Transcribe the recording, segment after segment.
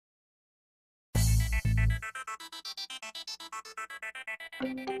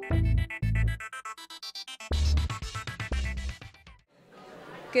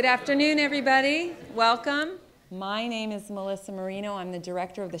Good afternoon, everybody. Welcome. My name is Melissa Moreno. I'm the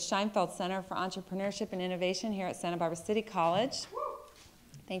director of the Scheinfeld Center for Entrepreneurship and Innovation here at Santa Barbara City College.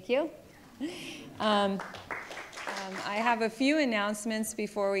 Thank you. I have a few announcements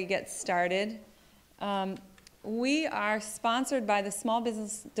before we get started. We are sponsored by the Small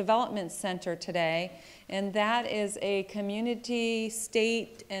Business Development Center today, and that is a community,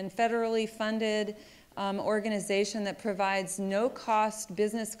 state, and federally funded organization that provides no-cost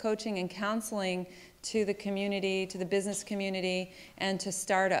business coaching and counseling to the community, to the business community, and to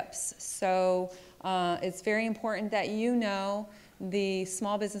startups. So it's very important that you know the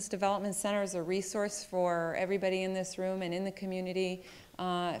Small Business Development Center is a resource for everybody in this room and in the community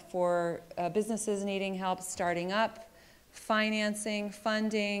for businesses needing help starting up, financing,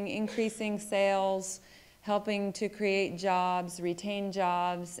 funding, increasing sales, helping to create jobs, retain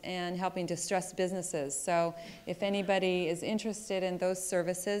jobs, and helping distressed businesses. So if anybody is interested in those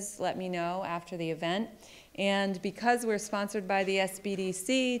services, let me know after the event. And because we're sponsored by the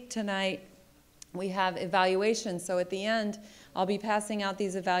SBDC tonight, we have evaluations. So at the end, I'll be passing out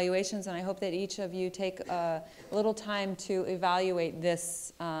these evaluations, and I hope that each of you take a little time to evaluate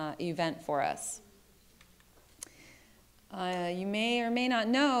this event for us. You may or may not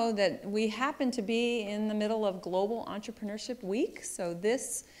know that we happen to be in the middle of Global Entrepreneurship Week. So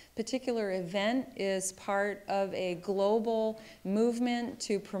this particular event is part of a global movement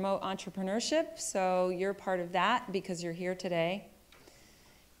to promote entrepreneurship. So you're part of that because you're here today.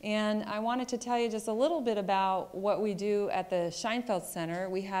 And I wanted to tell you just a little bit about what we do at the Scheinfeld Center.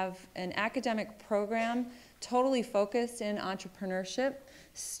 We have an academic program totally focused in entrepreneurship.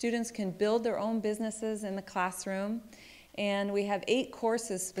 Students can build their own businesses in the classroom. And we have 8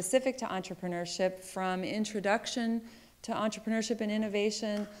 courses specific to entrepreneurship, from introduction to entrepreneurship and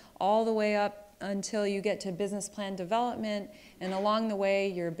innovation all the way up until you get to business plan development. And along the way,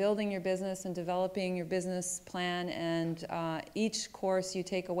 you're building your business and developing your business plan. And each course, you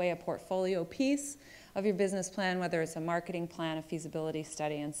take away a portfolio piece of your business plan, whether it's a marketing plan, a feasibility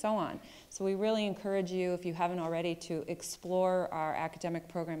study, and so on. So we really encourage you, if you haven't already, to explore our academic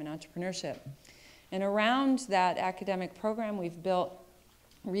program in entrepreneurship. And around that academic program, we've built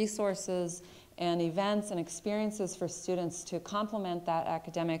resources and events and experiences for students to complement that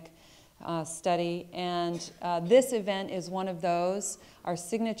academic study. And this event is one of those. Our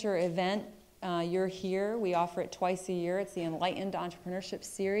signature event, You're Here. We offer it twice a year. It's the Enlightened Entrepreneurship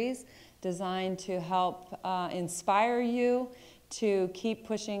Series, designed to help inspire you to keep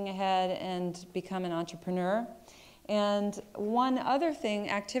pushing ahead and become an entrepreneur. And one other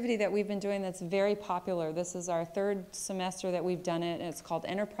activity that we've been doing that's very popular, this is our 3rd semester that we've done it, and it's called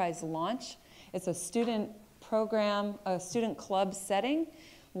Enterprise Launch. It's a student program, a student club setting,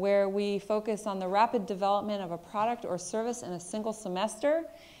 where we focus on the rapid development of a product or service in a single semester.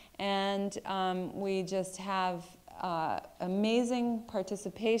 And we just have amazing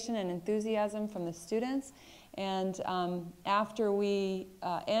participation and enthusiasm from the students. And after we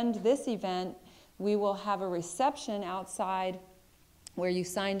end this event, we will have a reception outside where you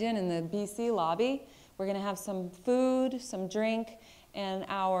signed in the BC lobby. We're going to have some food, some drink, and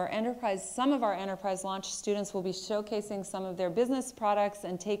some of our Enterprise Launch students will be showcasing some of their business products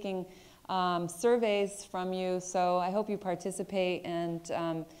and taking surveys from you. So I hope you participate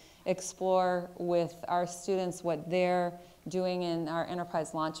and explore with our students what they're doing in our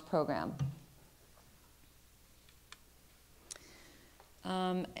Enterprise Launch program.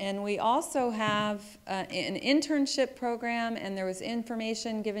 And we also have an internship program, and there was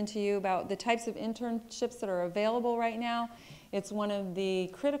information given to you about the types of internships that are available right now. It's one of the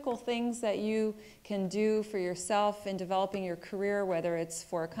critical things that you can do for yourself in developing your career, whether it's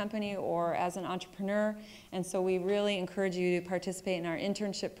for a company or as an entrepreneur. And so we really encourage you to participate in our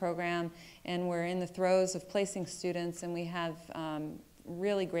internship program. And we're in the throes of placing students, and we have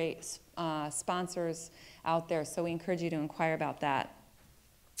really great sponsors out there. So we encourage you to inquire about that.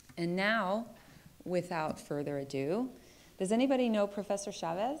 And now, without further ado, does anybody know Professor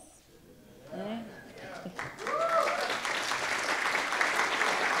Chavez? Yeah.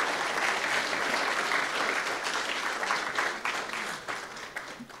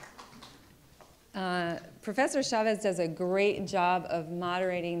 Professor Chavez does a great job of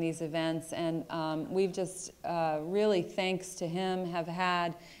moderating these events, and we've just really, thanks to him, have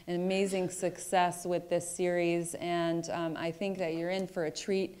had an amazing success with this series, and I think that you're in for a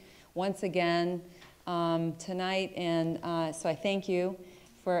treat once again tonight, and so I thank you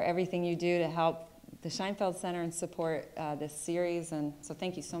for everything you do to help the Scheinfeld Center and support this series, and so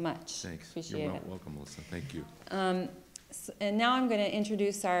thank you so much. Thanks. Appreciate it. You're welcome, Melissa. Thank you. And now I'm going to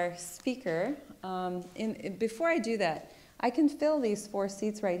introduce our speaker. Before I do that, I can fill these 4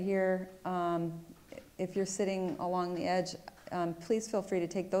 seats right here. If you're sitting along the edge, please feel free to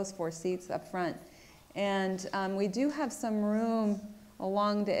take those 4 seats up front. And we do have some room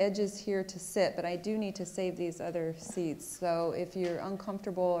along the edges here to sit, but I do need to save these other seats. So if you're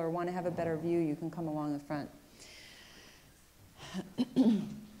uncomfortable or want to have a better view, you can come along the front.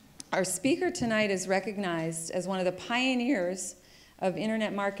 Our speaker tonight is recognized as one of the pioneers of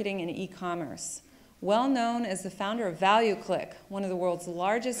internet marketing and e-commerce. Well known as the founder of ValueClick, one of the world's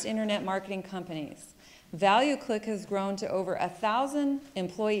largest internet marketing companies. ValueClick has grown to over 1,000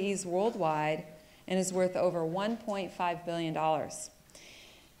 employees worldwide and is worth over $1.5 billion.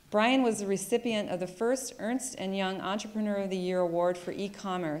 Brian was the recipient of the first Ernst & Young Entrepreneur of the Year Award for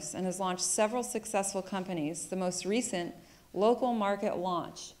e-commerce and has launched several successful companies, the most recent Local Market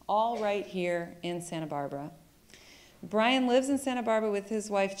Launch, all right here in Santa Barbara. Brian lives in Santa Barbara with his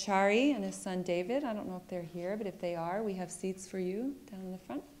wife Chari and his son David. I don't know if they're here, but if they are, we have seats for you down in the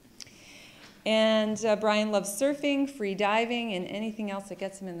front. And Brian loves surfing, free diving, and anything else that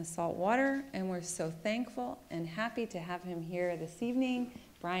gets him in the salt water. And we're so thankful and happy to have him here this evening,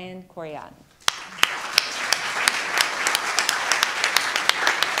 Brian Coryat.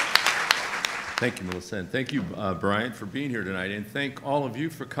 Thank you, Melissa, and thank you, Brian, for being here tonight, and thank all of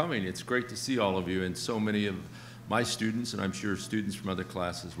you for coming. It's great to see all of you, and so many of my students, and I'm sure students from other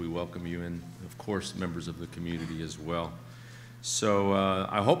classes, we welcome you, and of course, members of the community as well. So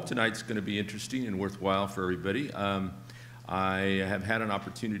I hope tonight's going to be interesting and worthwhile for everybody. I have had an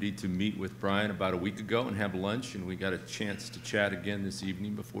opportunity to meet with Brian about a week ago and have lunch, and we got a chance to chat again this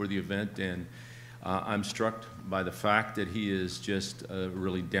evening before the event, and I'm struck by the fact that he is just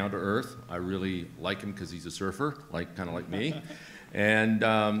really down to earth. I really like him because he's a surfer, kind of like me.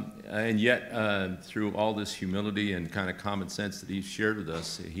 And yet, through all this humility and kind of common sense that he's shared with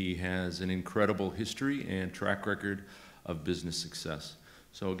us, he has an incredible history and track record of business success.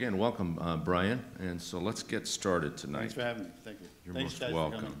 So again, welcome, Brian. And so let's get started tonight. Thanks for having me. Thank you. You're Thanks, most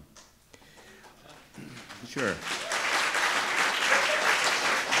welcome. Sure.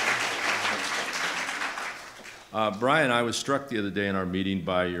 Brian, I was struck the other day in our meeting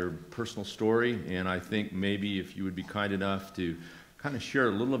by your personal story, and I think maybe if you would be kind enough to kind of share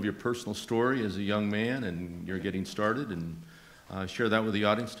a little of your personal story as a young man and you're getting started, and share that with the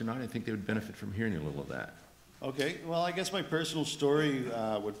audience tonight. I think they would benefit from hearing a little of that. Okay, well, I guess my personal story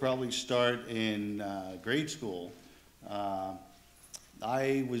would probably start in grade school.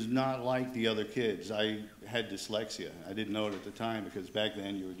 I was not like the other kids. I had dyslexia. I didn't know it at the time because back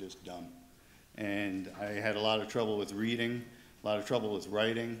then you were just dumb. And I had a lot of trouble with reading, a lot of trouble with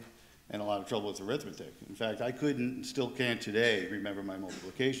writing, and a lot of trouble with arithmetic. In fact, I couldn't, still can't today, remember my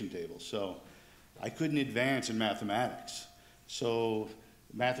multiplication table. So I couldn't advance in mathematics. So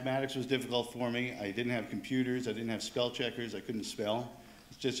mathematics was difficult for me. I didn't have computers. I didn't have spell checkers. I couldn't spell.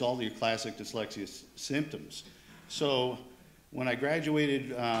 It's just all the classic dyslexia symptoms. So when I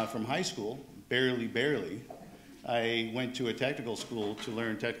graduated from high school, barely, I went to a technical school to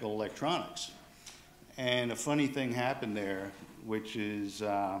learn technical electronics. And a funny thing happened there, which is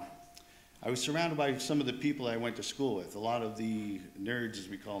I was surrounded by some of the people I went to school with, a lot of the nerds, as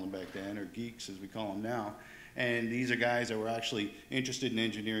we call them back then, or geeks, as we call them now. And these are guys that were actually interested in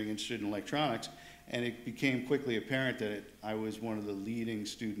engineering, interested in electronics, and it became quickly apparent that I was one of the leading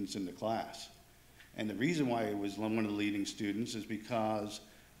students in the class. And the reason why I was one of the leading students is because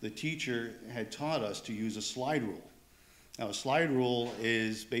the teacher had taught us to use a slide rule. Now, a slide rule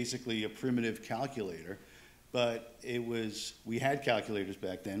is basically a primitive calculator, but it was, we had calculators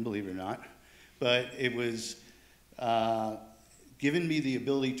back then, believe it or not, but it was given me the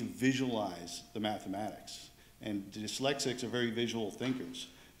ability to visualize the mathematics. And dyslexics are very visual thinkers.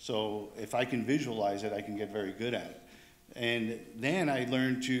 So if I can visualize it, I can get very good at it. And then I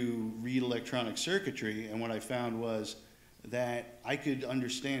learned to read electronic circuitry, and what I found was that I could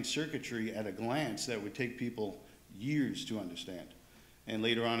understand circuitry at a glance that would take people years to understand. And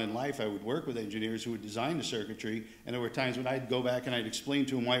later on in life, I would work with engineers who would design the circuitry, and there were times when I'd go back and I'd explain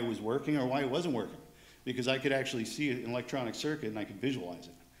to them why it was working or why it wasn't working, because I could actually see an electronic circuit and I could visualize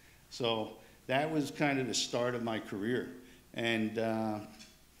it. So that was kind of the start of my career. And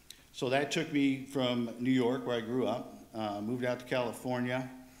so that took me from New York, where I grew up, moved out to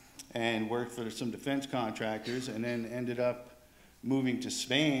California, and worked for some defense contractors, and then ended up moving to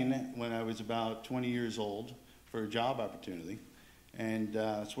Spain when I was about 20 years old for a job opportunity. And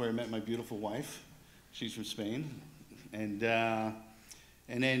that's where I met my beautiful wife. She's from Spain. And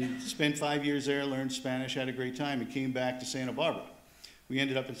then spent 5 years there, learned Spanish, had a great time, and came back to Santa Barbara. We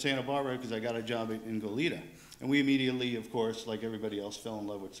ended up in Santa Barbara because I got a job in Goleta. And we immediately, of course, like everybody else, fell in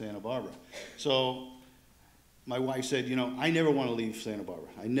love with Santa Barbara. So my wife said, you know, I never want to leave Santa Barbara.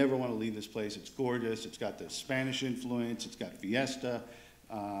 I never want to leave this place. It's gorgeous. It's got the Spanish influence. It's got fiesta.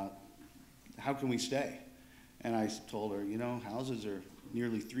 How can we stay? And I told her, you know, houses are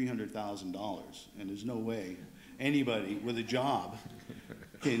nearly $300,000, and there's no way anybody with a job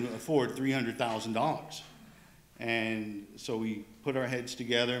can afford $300,000. And so we put our heads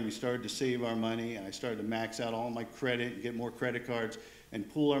together and we started to save our money, and I started to max out all my credit and get more credit cards and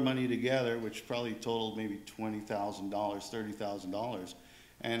pool our money together, which probably totaled maybe $20,000, $30,000.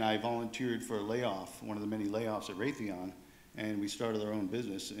 And I volunteered for a layoff, one of the many layoffs at Raytheon, and we started our own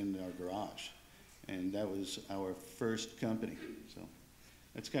business in our garage. And that was our first company. So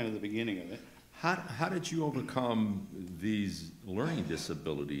that's kind of the beginning of it. How did you overcome these learning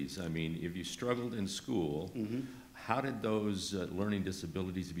disabilities? I mean, if you struggled in school, how did those learning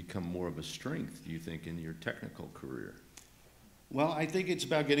disabilities become more of a strength, do you think, in your technical career? Well, I think it's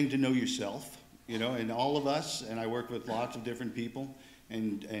about getting to know yourself, you know, and all of us, and I work with lots of different people,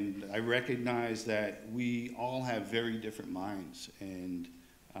 and I recognize that we all have very different minds. And,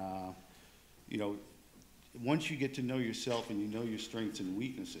 you know, once you get to know yourself and you know your strengths and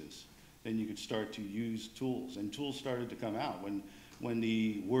weaknesses, then you could start to use tools. And tools started to come out. When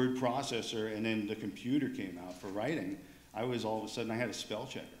the word processor and then the computer came out for writing, I was all of a sudden, I had a spell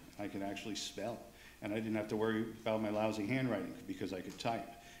checker. I could actually spell. And I didn't have to worry about my lousy handwriting because I could type.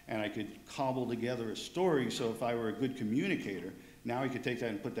 And I could cobble together a story, so if I were a good communicator, now I could take that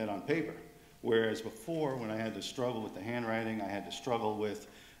and put that on paper. Whereas before, when I had to struggle with the handwriting, I had to struggle with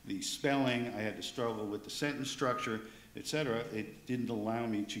the spelling, I had to struggle with the sentence structure, etc., it didn't allow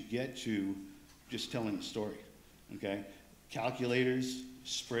me to get to just telling the story, okay? Calculators,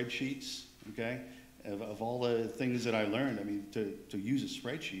 spreadsheets, okay? Of all the things that I learned, I mean, to use a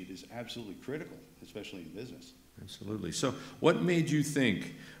spreadsheet is absolutely critical, especially in business. Absolutely. So what made you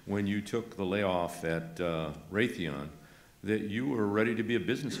think, when you took the layoff at Raytheon, that you were ready to be a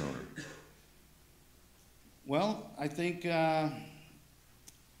business owner? Well, I think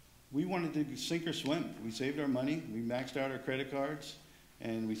we wanted to sink or swim. We saved our money, we maxed out our credit cards,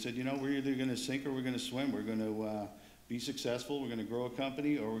 and we said, you know, we're either going to sink or we're going to swim. We're going to be successful, we're going to grow a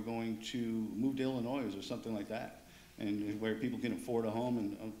company, or we're going to move to Illinois or something like that, and where people can afford a home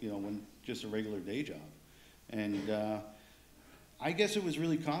and, you know, when just a regular day job. And I guess it was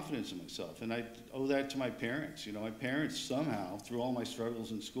really confidence in myself, and I owe that to my parents. You know, my parents somehow, through all my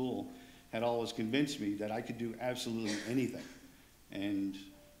struggles in school, had always convinced me that I could do absolutely anything. And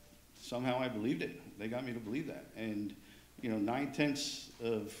somehow I believed it. They got me to believe that. And, you know, 9/10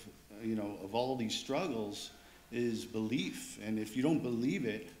 of, you know, of all these struggles is belief. And if you don't believe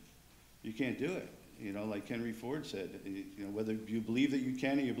it, you can't do it. You know, like Henry Ford said, you know, whether you believe that you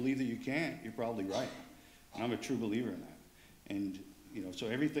can or you believe that you can't, you're probably right. And I'm a true believer in that. And, you know, so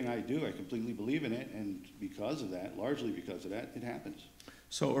everything I do, I completely believe in it. And because of that, largely because of that, it happens.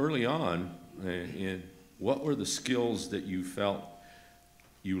 So early on, what were the skills that you felt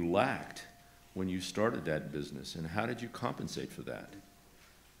you lacked when you started that business, and how did you compensate for that?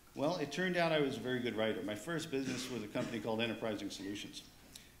 Well, it turned out I was a very good writer. My first business was a company called Enterprising Solutions.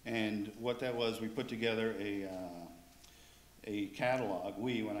 And what that was, we put together a catalog.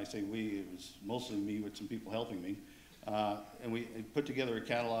 When I say we, it was mostly me with some people helping me. And we put together a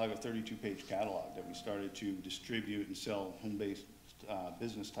catalog, a 32-page catalog that we started to distribute and sell home-based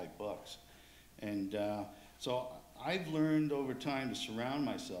business-type books. And so I've learned over time to surround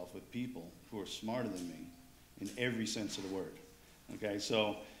myself with people who are smarter than me in every sense of the word. Okay,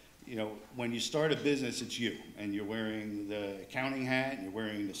 so, you know, when you start a business, it's you, and you're wearing the accounting hat, and you're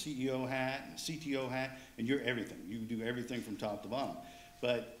wearing the CEO hat, and the CTO hat, and you're everything. You do everything from top to bottom.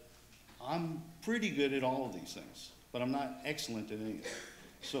 But I'm pretty good at all of these things, but I'm not excellent at any of them.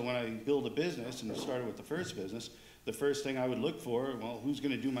 So when I build a business, and I started with the first business, the first thing I would look for, well, who's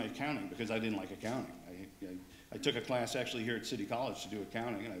going to do my accounting? Because I didn't like accounting. I took a class actually here at City College to do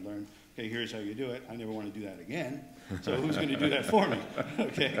accounting, and I learned, okay, here's how you do it. I never want to do that again, so who's going to do that for me?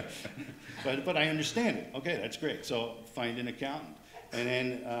 Okay, but I understand it. Okay, that's great. So find an accountant, and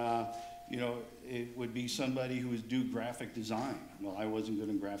then you know, it would be somebody who would do graphic design. Well, I wasn't good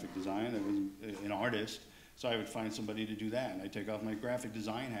in graphic design. I was an artist, so I would find somebody to do that, and I'd take off my graphic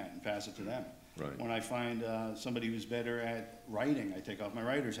design hat and pass it to them. Right. When I find somebody who's better at writing, I take off my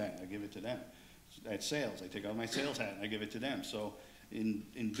writer's hat and I give it to them. At sales, I take off my sales hat and I give it to them. So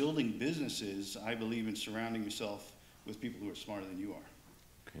in building businesses, I believe in surrounding yourself with people who are smarter than you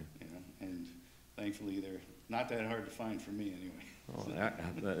are. Okay. You know, and thankfully they're not that hard to find for me anyway.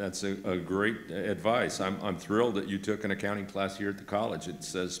 Oh, that's a great advice. I'm thrilled that you took an accounting class here at the college. It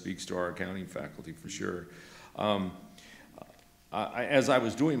speaks to our accounting faculty for sure. As I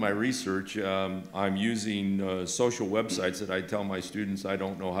was doing my research, I'm using social websites that I tell my students I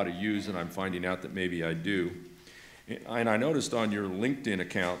don't know how to use, and I'm finding out that maybe I do. And I noticed on your LinkedIn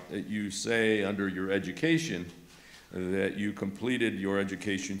account that you say under your education that you completed your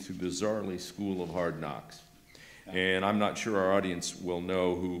education through the Zarley School of Hard Knocks. And I'm not sure our audience will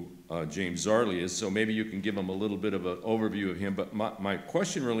know who James Zarley is, so maybe you can give them a little bit of an overview of him. But my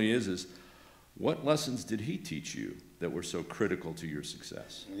question really is what lessons did he teach you that were so critical to your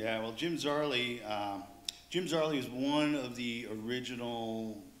success? Yeah, well, Jim Zarley is one of the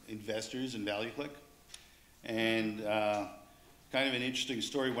original investors in ValueClick. And kind of an interesting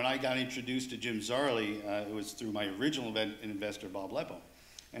story, when I got introduced to Jim Zarley, it was through my original investor, Bob Leppo.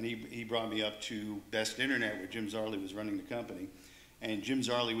 And he brought me up to Best Internet, where Jim Zarley was running the company. And Jim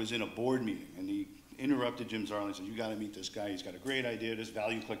Zarley was in a board meeting, and he interrupted Jim Zarley and said, "You got to meet this guy. He's got a great idea. This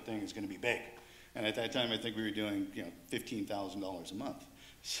ValueClick thing is going to be big." And at that time, I think we were doing $15,000 a month.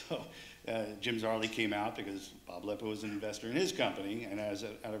 So Jim Zarley came out because Bob Leppo was an investor in his company, and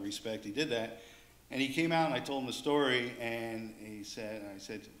out of respect, he did that. And he came out, and I told him the story, and I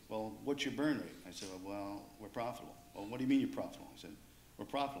said, "Well, what's your burn rate?" I said, "Well, we're profitable." "Well, what do you mean you're profitable?" I said, "We're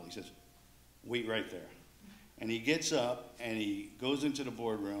profitable." He says, "Wait right there." And he gets up, and he goes into the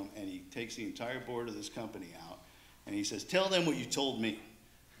boardroom, and he takes the entire board of this company out, and he says, "Tell them what you told me."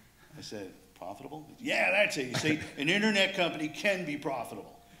 I said, "Profitable?" He said, "Yeah, that's it. You see, an internet company can be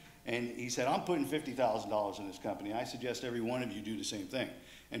profitable." And he said, "I'm putting $50,000 in this company. I suggest every one of you do the same thing."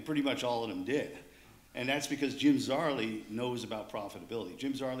 And pretty much all of them did. And that's because Jim Zarley knows about profitability.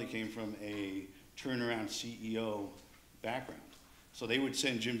 Jim Zarley came from a turnaround CEO background. So they would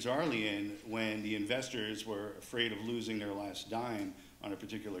send Jim Zarley in when the investors were afraid of losing their last dime on a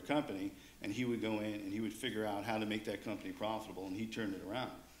particular company, and he would go in and he would figure out how to make that company profitable, and he turned it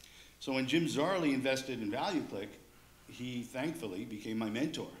around. So when Jim Zarley invested in ValueClick, he thankfully became my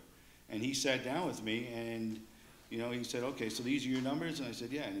mentor. And he sat down with me, and he said, "Okay, so these are your numbers?" And I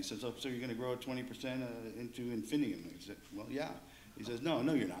said, "Yeah." And he says, "Oh, so you're going to grow at 20% into infinitum?" And I said, "Well, yeah." He says, "No,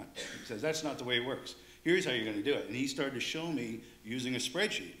 you're not." He says, "That's not the way it works. Here's how you're going to do it." And he started to show me using a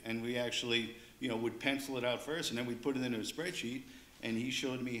spreadsheet. And we actually, would pencil it out first, and then we'd put it into a spreadsheet. And he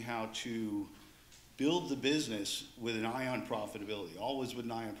showed me how to build the business with an eye on profitability, always with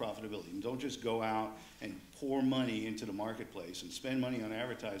an eye on profitability. And don't just go out and pour money into the marketplace and spend money on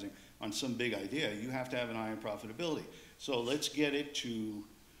advertising on some big idea. You have to have an eye on profitability. So let's get it to,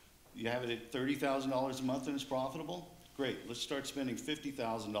 you have it at $30,000 a month and it's profitable? Great, let's start spending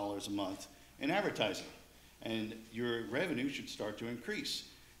 $50,000 a month in advertising. And your revenue should start to increase.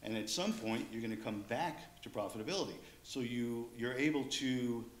 And at some point, you're going to come back to profitability. So you're able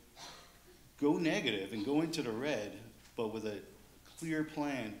to go negative and go into the red, but with a clear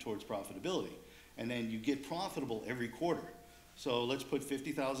plan towards profitability. And then you get profitable every quarter. So let's put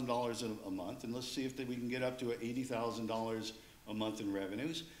 $50,000 a month, and let's see if we can get up to $80,000 a month in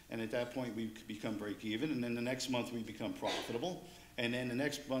revenues. And at that point, we become break even. And then the next month, we become profitable. And then the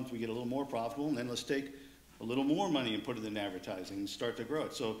next month, we get a little more profitable. And then let's take a little more money and put it in advertising and start to grow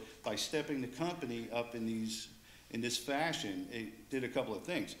it. So by stepping the company up in this fashion, it did a couple of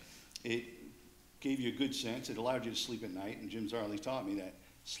things. It gave you a good sense. It allowed you to sleep at night. And Jim Zarley taught me that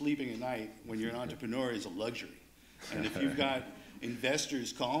sleeping at night when you're an entrepreneur is a luxury. And if you've got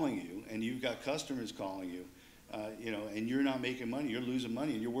investors calling you and you've got customers calling you, and you're not making money, you're losing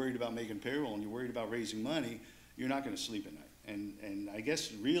money, and you're worried about making payroll, and you're worried about raising money, you're not going to sleep at night. And I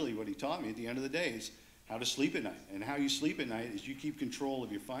guess really what he taught me at the end of the day is how to sleep at night. And how you sleep at night is you keep control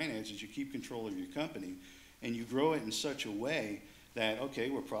of your finances, you keep control of your company, and you grow it in such a way that,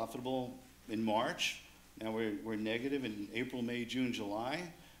 okay, we're profitable in March, now we're negative in April, May, June, July,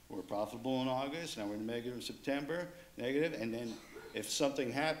 we're profitable in August, now we're negative in September, negative, and then if something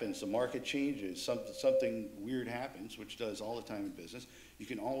happens, the market changes, something weird happens, which does all the time in business, you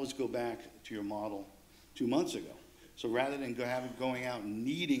can always go back to your model 2 months ago. So rather than going out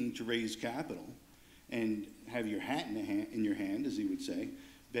needing to raise capital and have your hat in your hand, as he would say,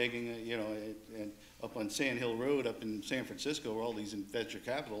 begging, up on Sand Hill Road up in San Francisco where all these venture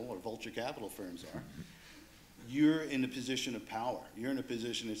capital or vulture capital firms are, you're in a position of power. You're in a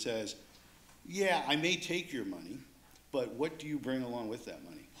position that says, yeah, I may take your money, but what do you bring along with that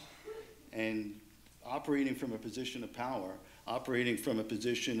money? And operating from a position of power, operating from a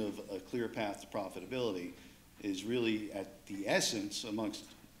position of a clear path to profitability is really at the essence, amongst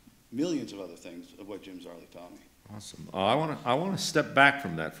millions of other things, of what Jim Zarley taught me. Awesome. I want to step back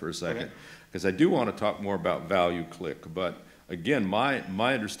from that for a second, because I do want to talk more about ValueClick. But again,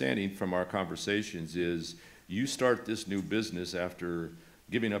 my understanding from our conversations is you start this new business after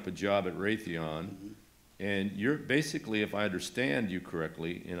giving up a job at Raytheon, And you're basically, if I understand you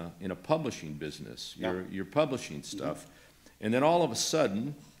correctly, in a publishing business. You're publishing stuff. And then all of a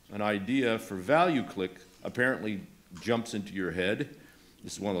sudden, an idea for ValueClick apparently jumps into your head.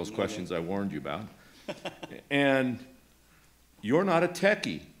 This is one of those questions I warned you about. And you're not a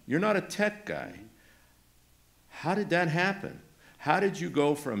techie. You're not a tech guy. How did that happen? How did you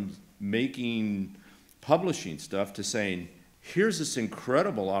go from making publishing stuff to saying, here's this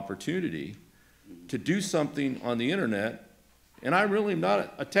incredible opportunity to do something on the internet, and I really am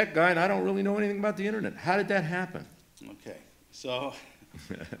not a tech guy, and I don't really know anything about the internet. How did that happen? Okay, so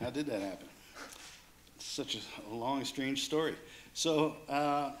how did that happen? It's such a long, strange story. So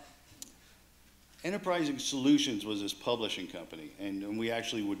Enterprising Solutions was this publishing company, and we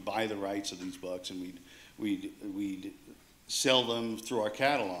actually would buy the rights of these books, and we'd sell them through our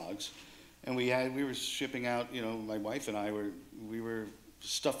catalogs. And we were shipping out, you know, my wife and I we were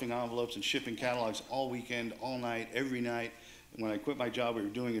stuffing envelopes and shipping catalogs all weekend, all night, every night. And when I quit my job, we were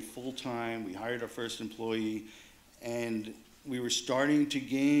doing it full time. We hired our first employee, and we were starting to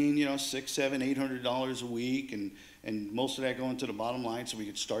gain, you know, $600, $700, $800 a week, and most of that going to the bottom line so we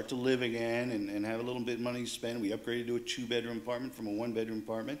could start to live again and have a little bit of money to spend. We upgraded to a 2-bedroom apartment from a 1-bedroom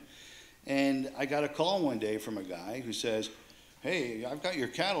apartment. And I got a call one day from a guy who says, hey, I've got your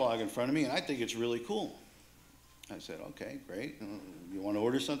catalog in front of me, and I think it's really cool. I said, okay, great. You want to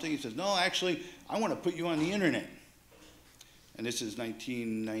order something? He says, no, actually, I want to put you on the internet. And this is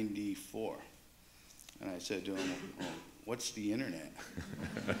 1994. And I said to him, well, what's the internet?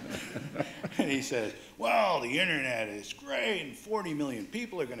 And he says, well, the internet is great, and 40 million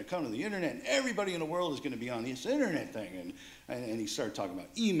people are going to come to the internet, and everybody in the world is going to be on this internet thing. And he started talking about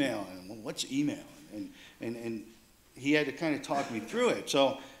email, and well, what's email? And he had to kind of talk me through it.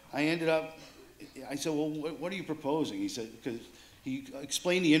 So I ended up, I said, well, what are you proposing? He said, because he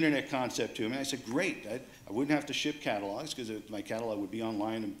explained the internet concept to me. I said, great. I wouldn't have to ship catalogs because my catalog would be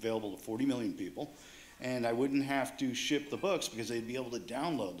online and available to 40 million people. And I wouldn't have to ship the books because they'd be able to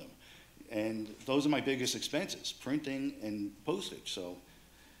download them. And those are my biggest expenses, printing and postage. So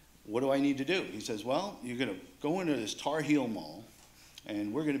what do I need to do? He says, well, you're going to go into this Tar Heel Mall,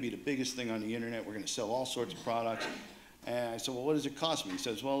 and we're going to be the biggest thing on the internet. We're going to sell all sorts of products. And I said, well, what does it cost me? He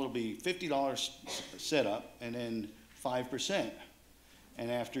says, well, it'll be $50 setup and then 5%. And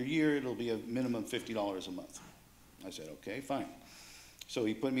after a year, it'll be a minimum $50 a month. I said, okay, fine. So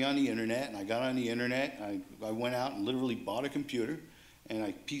he put me on the internet, and I got on the internet. I went out and literally bought a computer, and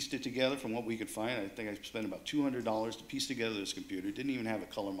I pieced it together from what we could find. I think I spent about $200 to piece together this computer. It didn't even have a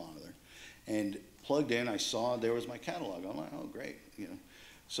color monitor. And plugged in, I saw there was my catalog. I'm like, oh, great. You know.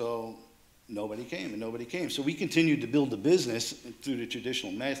 So nobody came, and nobody came. So we continued to build the business through the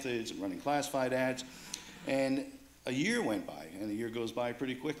traditional methods and running classified ads. And a year went by, and a year goes by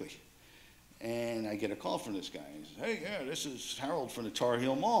pretty quickly. And I get a call from this guy. He says, hey, yeah, this is Harold from the Tar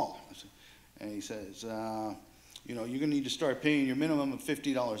Heel Mall. And he says, you know, you're going to need to start paying your minimum of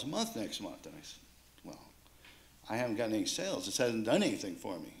 $50 a month next month. And I said, well, I haven't gotten any sales. This hasn't done anything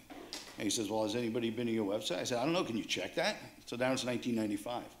for me. And he says, well, has anybody been to your website? I said, I don't know. Can you check that? So now it's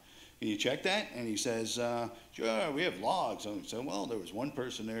 1995. Can you check that? And he says, sure, we have logs. And I said, well, there was one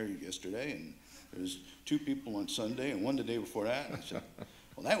person there yesterday, and there was 2 people on Sunday, and 1 the day before that. And I said,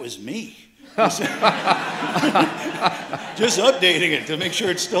 well, that was me. Just updating it to make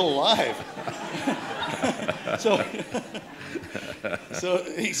sure it's still alive. So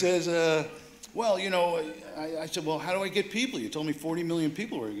he says, well, you know, I said, well, how do I get people? You told me 40 million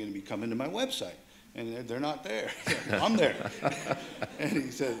people were going to be coming to my website, and they're not there. I'm there. And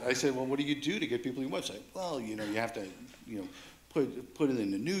he said, I said, well, what do you do to get people to your website? Well, you know, you have to, you know, put it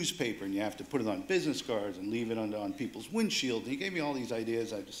in the newspaper, and you have to put it on business cards and leave it on people's windshield. And he gave me all these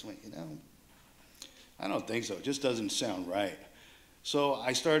ideas. I just went, you know, I don't think so. It just doesn't sound right. So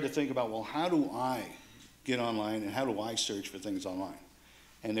I started to think about, well, how do I get online, and how do I search for things online?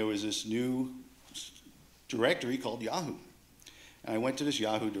 And there was this new directory called Yahoo. And I went to this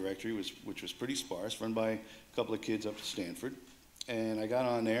Yahoo directory, which was pretty sparse, run by a couple of kids up at Stanford. And I got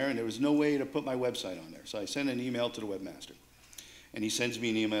on there, and there was no way to put my website on there. So I sent an email to the webmaster. And he sends me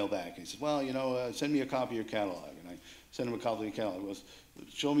an email back. He says, well, you know, send me a copy of your catalog. And I sent him a copy of the catalog. He goes,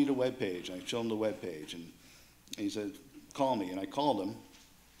 show me the web page. And I showed him the web page. And he said, call me. And I called him,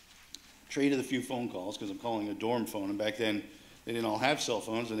 traded a few phone calls because I'm calling a dorm phone. And back then, they didn't all have cell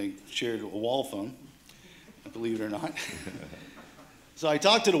phones, and they shared a wall phone, believe it or not. So I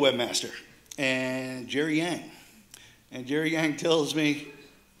talked to the webmaster, and Jerry Yang. And Jerry Yang tells me,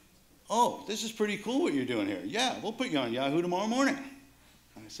 oh, this is pretty cool what you're doing here. Yeah, we'll put you on Yahoo tomorrow morning.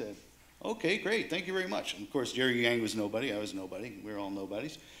 I said, Okay, great, thank you very much. And of course, Jerry Yang was nobody, I was nobody, we were all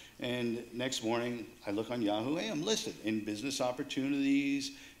nobodies. And next morning, I look on Yahoo, hey, I'm listed in business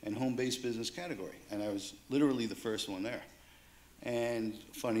opportunities and home-based business category. And I was literally the first one there. And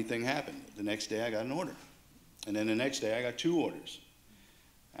funny thing happened. The next day, I got an order. And then the next day, I got 2 orders.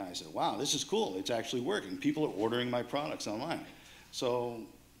 And I said, wow, this is cool. It's actually working. People are ordering my products online. So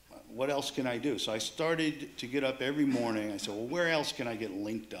what else can I do? So I started to get up every morning. I said, well, where else can I get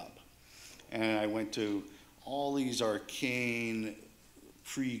linked up? And I went to all these arcane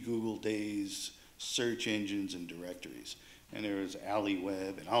pre-Google days search engines and directories. And there was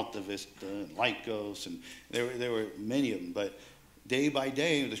AliWeb and AltaVista and Lycos, and there were many of them. But day by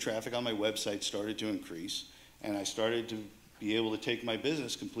day, the traffic on my website started to increase, and I started to be able to take my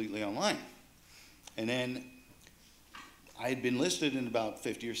business completely online. And then I had been listed in about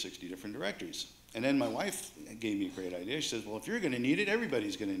 50 or 60 different directories. And then my wife gave me a great idea. She says, well, if you're going to need it,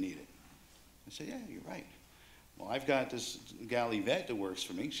 everybody's going to need it. I said, yeah, you're right. Well, I've got this gal Yvette that works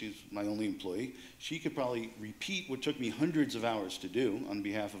for me. She's my only employee. She could probably repeat what took me hundreds of hours to do on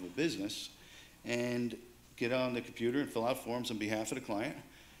behalf of a business and get on the computer and fill out forms on behalf of the client.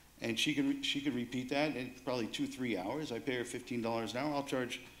 And she could repeat that in probably 2-3 hours. I pay her $15 an hour. I'll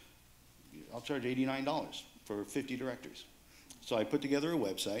charge $89 for 50 directories. So I put together a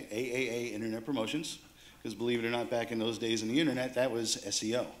website, AAA Internet Promotions, because believe it or not, back in those days in the internet, that was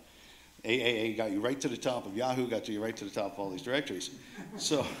SEO. AAA got you right to the top of Yahoo, got you right to the top of all these directories.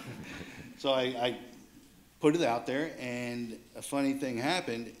 So I put it out there, and a funny thing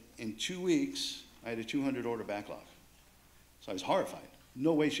happened. In 2 weeks, I had a 200 order backlog. So I was horrified.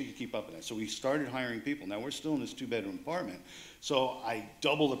 No way she could keep up with that. So we started hiring people. Now we're still in this 2-bedroom apartment. So I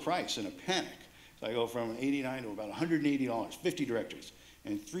double the price in a panic. So I go from $89 to about $180, 50 directories.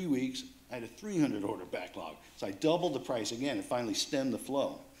 And in 3 weeks, I had a 300 order backlog. So I doubled the price again and finally stemmed the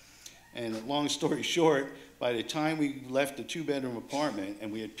flow. And long story short, by the time we left the 2-bedroom apartment and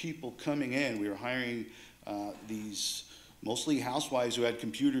we had people coming in, we were hiring these mostly housewives who had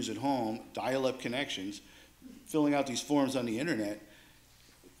computers at home, dial-up connections, filling out these forms on the internet.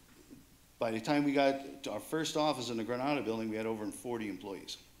 By the time we got to our first office in the Granada building, we had over 40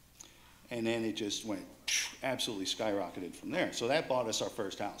 employees. And then it just went absolutely skyrocketed from there. So that bought us our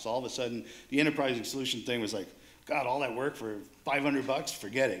first house. All of a sudden, the enterprising solution thing was like, God, all that work for $500,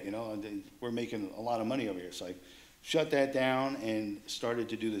 forget it, you know, and we're making a lot of money over here. So I shut that down and started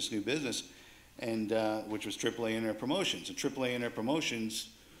to do this new business, and which was AAA Internet Promotions. And AAA Internet Promotions,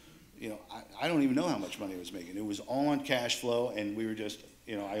 you know, I don't even know how much money I was making. It was all on cash flow, and we were just,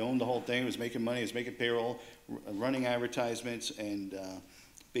 you know, I owned the whole thing. I was making money, I was making payroll, running advertisements, and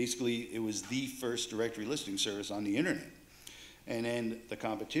basically it was the first directory listing service on the internet. And then the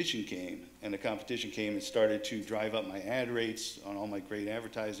competition came, and started to drive up my ad rates on all my great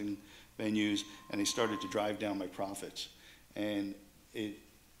advertising venues, and they started to drive down my profits. And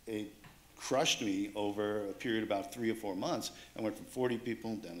it crushed me over a period of about 3 or 4 months. I went from 40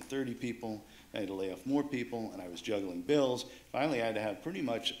 people down to 30 people. I had to lay off more people, and I was juggling bills. Finally, I had to have pretty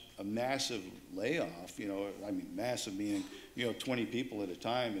much a massive layoff, you know, I mean, massive meaning, you know, 20 people at a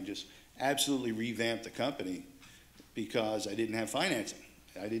time, and just absolutely revamp the company, because I didn't have financing.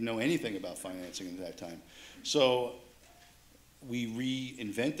 I didn't know anything about financing at that time. So we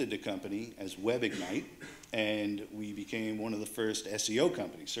reinvented the company as WebIgnite, and we became one of the first SEO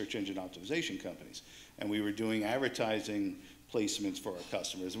companies, search engine optimization companies. And we were doing advertising placements for our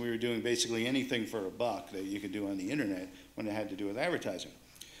customers. And we were doing basically anything for $1 that you could do on the internet when it had to do with advertising.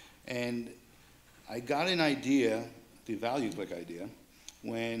 And I got an idea, the ValueClick idea,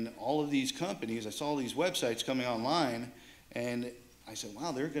 when all of these companies, I saw all these websites coming online, and I said,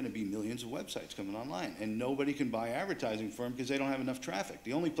 wow, there are going to be millions of websites coming online, and nobody can buy advertising for them because they don't have enough traffic.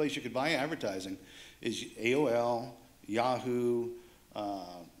 The only place you could buy advertising is AOL, Yahoo,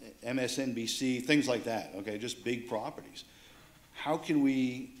 MSNBC, things like that, okay, just big properties. How can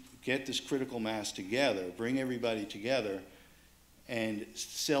we get this critical mass together, bring everybody together, and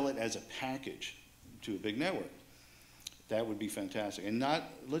sell it as a package to a big network? That would be fantastic. And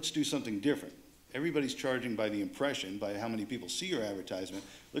let's do something different. Everybody's charging by the impression, by how many people see your advertisement.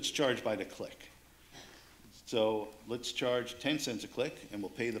 Let's charge by the click. So let's charge 10 cents a click, and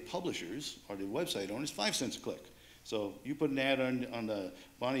we'll pay the publishers or the website owners 5 cents a click. So you put an ad on the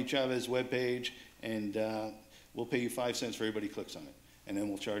Bonnie Chavez webpage, and we'll pay you 5 cents for everybody who clicks on it. And then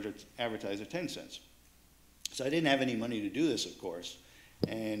we'll charge our advertiser 10 cents. So I didn't have any money to do this, of course.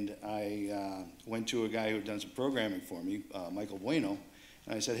 And I went to a guy who had done some programming for me, Michael Moreno,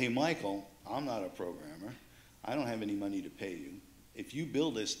 and I said, hey, Michael, I'm not a programmer. I don't have any money to pay you. If you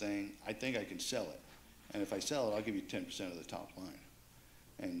build this thing, I think I can sell it. And if I sell it, I'll give you 10% of the top line.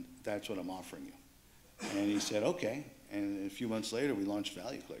 and that's what I'm offering you. And he said, okay. And a few months later, we launched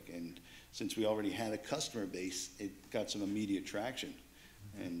ValueClick. And since we already had a customer base, it got some immediate traction.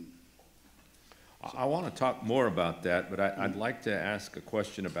 And I want to talk more about that, but I'd like to ask a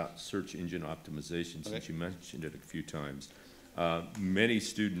question about search engine optimization, since you mentioned it a few times. Many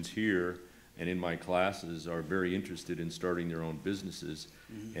students here and in my classes are very interested in starting their own businesses,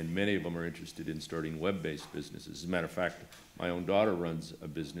 and many of them are interested in starting web-based businesses. As a matter of fact, my own daughter runs a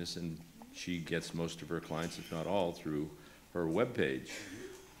business, and she gets most of her clients, if not all, through her webpage.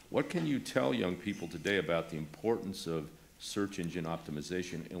 What can you tell young people today about the importance of search engine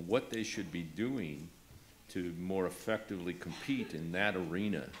optimization and what they should be doing to more effectively compete in that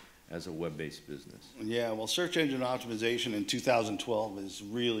arena as a web-based business? Yeah, well, search engine optimization in 2012 has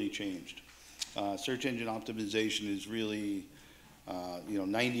really changed. Search engine optimization is really,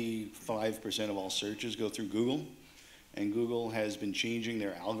 95% of all searches go through Google, and Google has been changing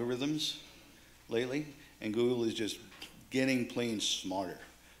their algorithms lately, and Google is just getting plain smarter.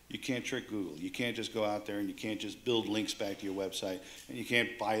 You can't trick Google. You can't just go out there and you can't just build links back to your website, and you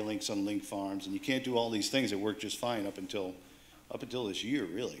can't buy links on link farms, and you can't do all these things that work just fine up until this year,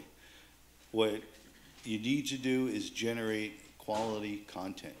 really. What you need to do is generate quality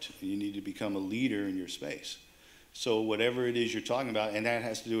content, and you need to become a leader in your space. So whatever it is you're talking about, and that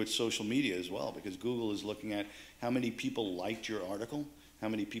has to do with social media as well, because Google is looking at how many people liked your article, how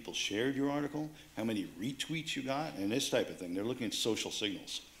many people shared your article, how many retweets you got, and this type of thing. They're looking at social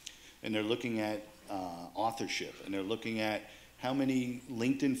signals, and they're looking at authorship, and they're looking at how many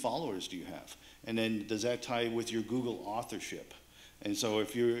LinkedIn followers do you have, and then does that tie with your Google authorship? And so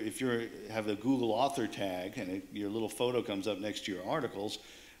if you have a Google author tag and your little photo comes up next to your articles,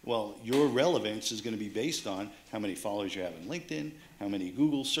 well, your relevance is going to be based on how many followers you have in LinkedIn, how many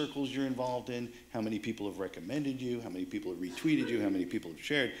Google circles you're involved in, how many people have recommended you, how many people have retweeted you, how many people have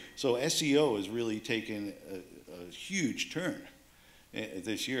shared. So SEO has really taken a huge turn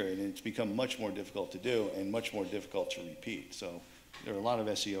this year, and it's become much more difficult to do and much more difficult to repeat. So there are a lot of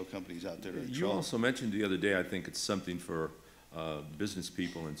SEO companies out there that are in trouble. You also mentioned the other day, I think it's something for business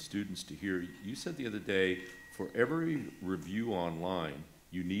people and students to hear. You said the other day, for every review online,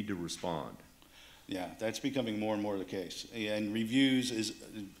 you need to respond. Yeah, that's becoming more and more the case. And reviews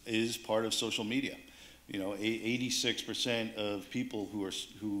is part of social media. 86% of people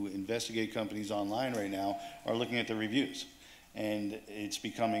who investigate companies online right now are looking at the reviews. And it's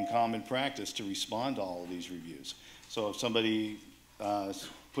becoming common practice to respond to all of these reviews. So if somebody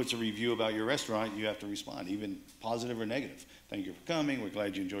puts a review about your restaurant, you have to respond, even positive or negative. Thank you for coming, we're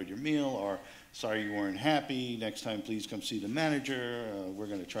glad you enjoyed your meal, or sorry you weren't happy, next time please come see the manager, we're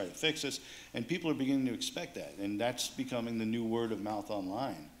going to try to fix this. And people are beginning to expect that, and that's becoming the new word of mouth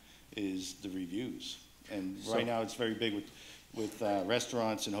online, is the reviews. And right now it's very big with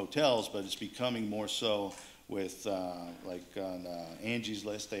restaurants and hotels, but it's becoming more so with, like on Angie's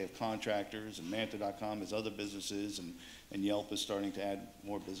List, they have contractors, and Manta.com has other businesses, and Yelp is starting to add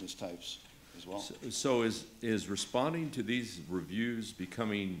more business types as well. So is responding to these reviews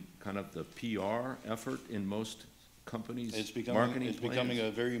becoming kind of the PR effort in most companies' marketing plans? It's becoming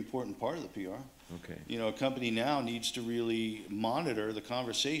a very important part of the PR. Okay. A company now needs to really monitor the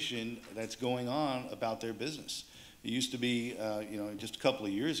conversation that's going on about their business. It used to be, just a couple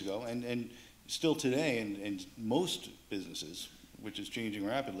of years ago, and still today, and most businesses, which is changing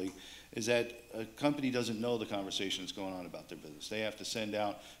rapidly, is that a company doesn't know the conversation that's going on about their business. They have to send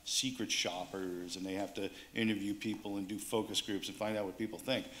out secret shoppers, and they have to interview people and do focus groups and find out what people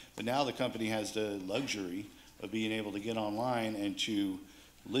think. But now the company has the luxury of being able to get online and to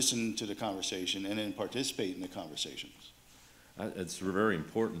listen to the conversation and then participate in the conversations. It's very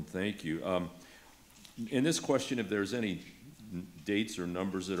important, thank you. In this question, if there's any dates or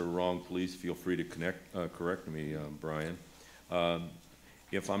numbers that are wrong, please feel free to correct me, Brian.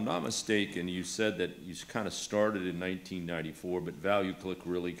 If I'm not mistaken, you said that you kind of started in 1994, but ValueClick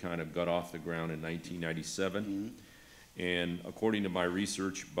really kind of got off the ground in 1997. Mm-hmm. And according to my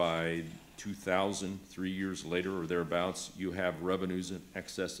research, by 2000, 3 years later or thereabouts, you have revenues in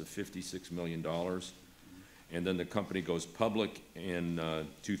excess of $56 million. And then the company goes public in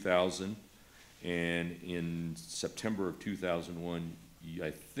 2000. And in September of 2001,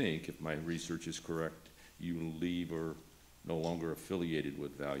 I think, if my research is correct, you leave or no longer affiliated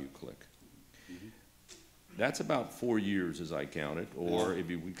with ValueClick. Mm-hmm. That's about 4 years as I count it, or if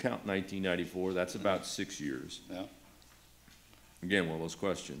we count 1994, that's about 6 years. Yeah. Again, one of those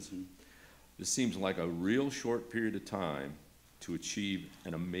questions. Mm-hmm. This seems like a real short period of time to achieve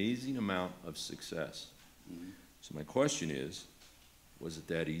an amazing amount of success. Mm-hmm. So my question is, was it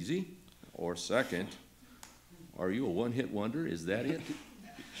that easy? Or second, are you a one-hit wonder? Is that it?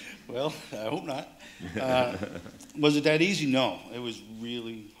 Well, I hope not. Was it that easy? No, it was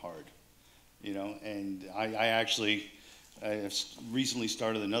really hard, you know, and I have recently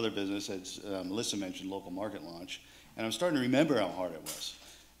started another business, as Melissa mentioned, local market launch, and I'm starting to remember how hard it was.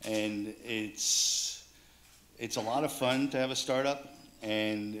 And it's a lot of fun to have a startup,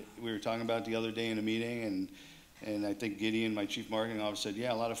 and we were talking about it the other day in a meeting, and I think Gideon, my chief marketing officer, said,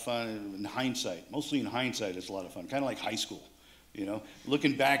 yeah, a lot of fun in hindsight. Mostly in hindsight, it's a lot of fun, kind of like high school. You know,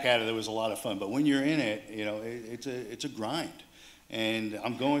 looking back at it, it was a lot of fun. But when you're in it, you know, it's a grind. And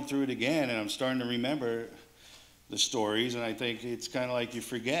I'm going through it again, and I'm starting to remember the stories, and I think it's kind of like you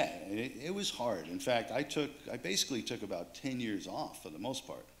forget. It was hard. In fact, I basically took about 10 years off for the most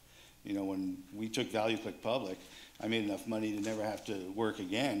part. You know, when we took ValueClick public, I made enough money to never have to work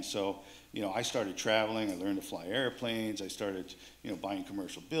again. So, you know, I started traveling. I learned to fly airplanes. I started, you know, buying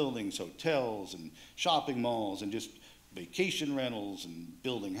commercial buildings, hotels, and shopping malls, and just vacation rentals and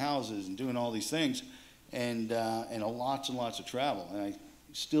building houses and doing all these things, and lots and lots of travel. And I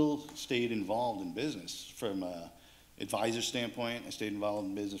still stayed involved in business from an advisor standpoint. I stayed involved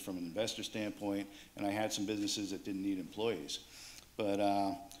in business from an investor standpoint, and I had some businesses that didn't need employees.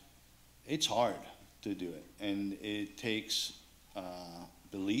 But it's hard to do it, and it takes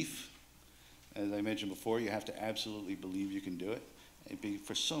belief. As I mentioned before, you have to absolutely believe you can do it. It'd be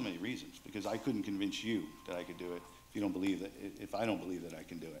for so many reasons, because I couldn't convince you that I could do it if you don't believe that, if I don't believe that I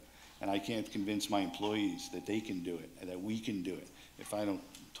can do it. And I can't convince my employees that they can do it and that we can do it if I don't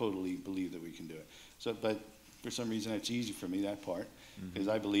totally believe that we can do it. So, but for some reason it's easy for me, that part, because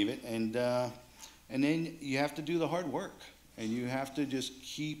I believe it. And then you have to do the hard work, and you have to just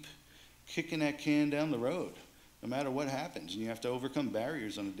keep kicking that can down the road, no matter what happens. And you have to overcome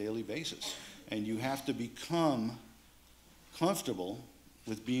barriers on a daily basis. And you have to become comfortable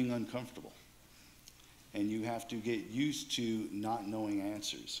with being uncomfortable. And you have to get used to not knowing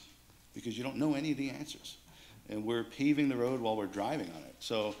answers, because you don't know any of the answers. And we're paving the road while we're driving on it.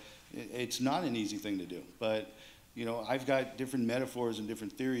 So it's not an easy thing to do. But, you know, I've got different metaphors and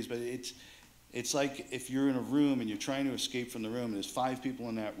different theories, but it's like if you're in a room and you're trying to escape from the room, and there's 5 people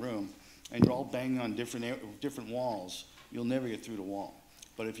in that room, and you're all banging on different walls, you'll never get through the wall.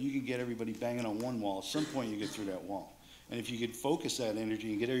 But if you can get everybody banging on one wall, at some point you get through that wall. And if you could focus that energy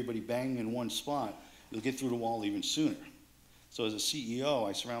and get everybody banging in one spot, you'll get through the wall even sooner. So as a CEO,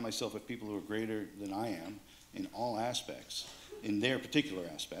 I surround myself with people who are greater than I am in all aspects, in their particular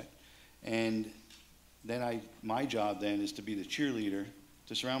aspect. And then my job then is to be the cheerleader,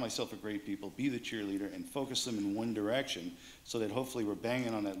 to surround myself with great people, be the cheerleader, and focus them in one direction, so that hopefully we're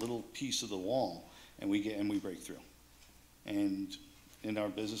banging on that little piece of the wall, and we break through. And in our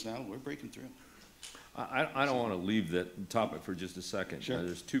business now, we're breaking through. I don't want to leave that topic for just a second. Sure.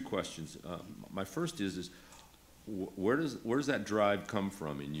 There's 2 questions. My first is where does that drive come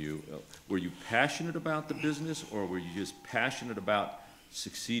from in you? Were you passionate about the business, or were you just passionate about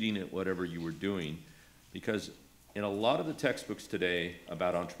succeeding at whatever you were doing? Because in a lot of the textbooks today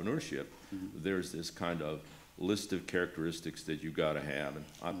about entrepreneurship, there's this kind of list of characteristics that you've got to have, and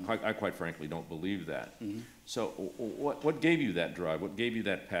I quite frankly don't believe that. So what gave you that drive? What gave you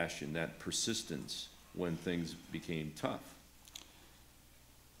that passion, that persistence when things became tough?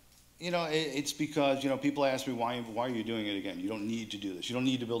 You know, it's because, you know, people ask me, why are you doing it again? You don't need to do this. You don't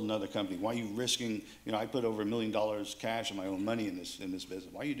need to build another company. Why are you risking, you know, I put over $1 million cash of my own money in this business.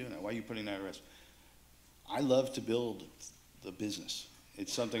 Why are you doing that? Why are you putting that at risk? I love to build the business.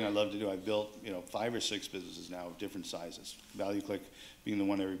 It's something I love to do. I've built, you know, 5 or 6 businesses now of different sizes. ValueClick being the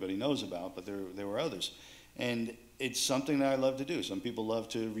one everybody knows about, but there were others. And it's something that I love to do. Some people love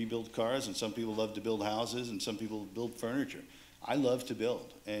to rebuild cars, and some people love to build houses, and some people build furniture. I love to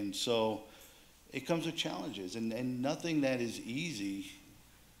build. And so it comes with challenges, and nothing that is easy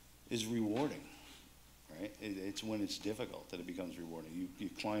is rewarding, right? It's when it's difficult that it becomes rewarding. You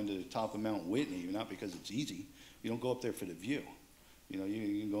climb to the top of Mount Whitney, not because it's easy. You don't go up there for the view. You know,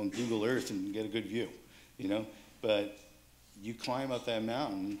 you can go on Google Earth and get a good view, you know, but you climb up that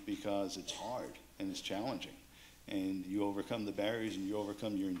mountain because it's hard and it's challenging, and you overcome the barriers, and you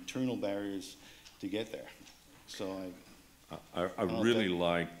overcome your internal barriers to get there. So I really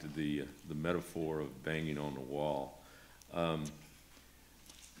liked the metaphor of banging on the wall.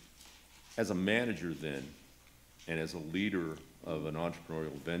 As a manager then, and as a leader of an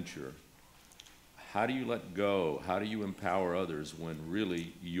entrepreneurial venture, how do you let go? How do you empower others when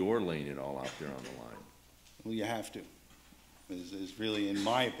really you're laying it all out there on the line? Well, you have to, is really, in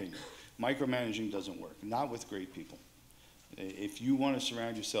my opinion. Micromanaging doesn't work, not with great people. If you want to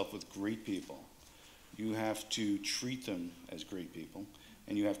surround yourself with great people, you have to treat them as great people,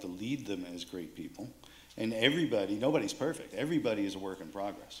 and you have to lead them as great people, And everybody, nobody's perfect. Everybody is a work in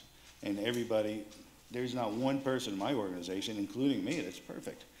progress. And everybody, there's not one person in my organization, including me, that's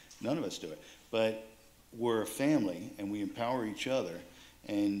perfect. None of us do it. But we're a family, and we empower each other,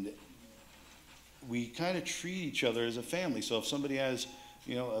 and we kind of treat each other as a family. So if somebody has,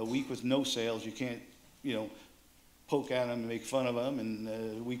 you know, a week with no sales, you can't, you know, poke at him and make fun of him,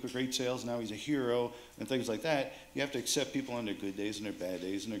 and a week with great sales, now he's a hero, and things like that. You have to accept people on their good days and their bad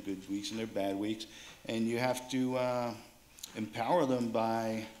days, and their good weeks and their bad weeks, and you have to empower them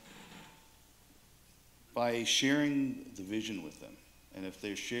by sharing the vision with them. And if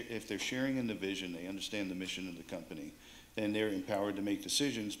they're sharing in the vision, they understand the mission of the company, then they're empowered to make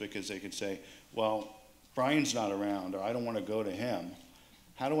decisions, because they could say, well, Brian's not around, or I don't want to go to him.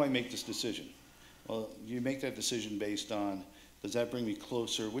 How do I make this decision? Well, you make that decision based on, does that bring me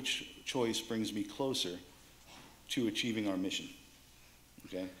closer? Which choice brings me closer to achieving our mission?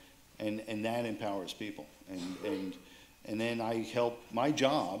 Okay, and that empowers people. And then I help. My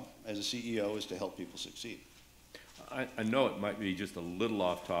job as a CEO is to help people succeed. I know it might be just a little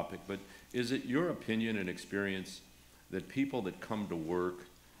off topic, but is it your opinion and experience that people that come to work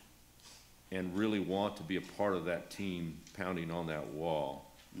and really want to be a part of that team pounding on that wall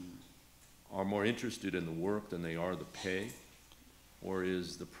are more interested in the work than they are the pay? Or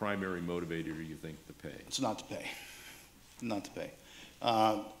is the primary motivator, you think, the pay? It's not the pay. Not the pay.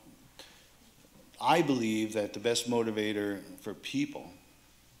 I believe that the best motivator for people,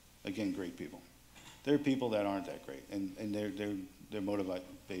 again, great people. There are people that aren't that great, and they're motivated,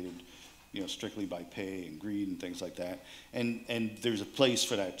 you know, strictly by pay and greed and things like that. And there's a place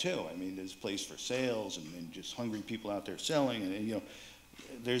for that too. I mean, there's a place for sales and just hungry people out there selling, and you know,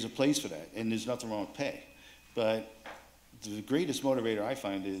 there's a place for that. And there's nothing wrong with pay, but the greatest motivator I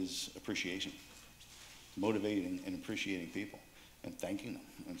find is appreciation, motivating and appreciating people, and thanking them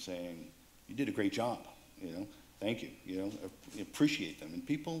and saying, "You did a great job. You know, thank you. You know, appreciate them." And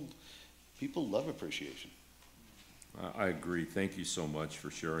people love appreciation. I agree. Thank you so much for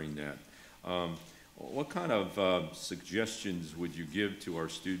sharing that. What kind of suggestions would you give to our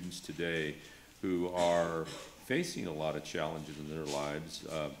students today who are facing a lot of challenges in their lives?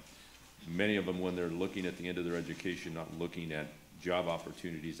 Many of them, when they're looking at the end of their education, not looking at job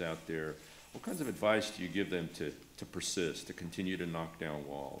opportunities out there. What kinds of advice do you give them to persist, to continue to knock down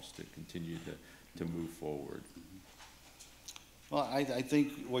walls, to continue to move forward? Well, I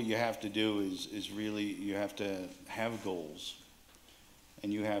think what you have to do is really, you have to have goals,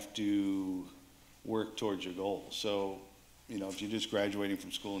 and you have to work towards your goals. So, you know, if you're just graduating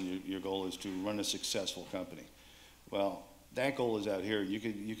from school and your goal is to run a successful company, well, that goal is out here. You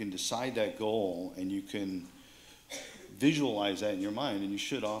can decide that goal, and you can visualize that in your mind, and you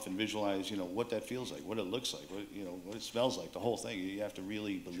should often visualize, you know, what that feels like, what it looks like, what, you know, what it smells like, the whole thing. You have to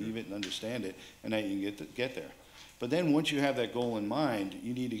really believe it and understand it, and then you can get there. But then once you have that goal in mind,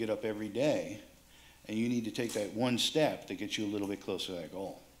 you need to get up every day, and you need to take that one step that gets you a little bit closer to that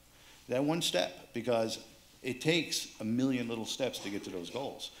goal. That one step, because it takes a million little steps to get to those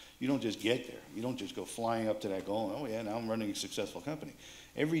goals. You don't just get there. You don't just go flying up to that goal and, oh yeah, now I'm running a successful company.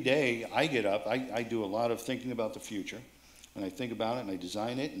 Every day I get up, I do a lot of thinking about the future, and I think about it and I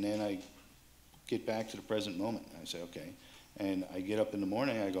design it, and then I get back to the present moment. I say, okay, and I get up in the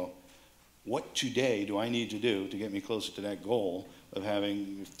morning and I go, what today do I need to do to get me closer to that goal of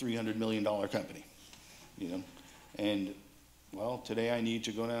having a $300 million company, you know? And well, today I need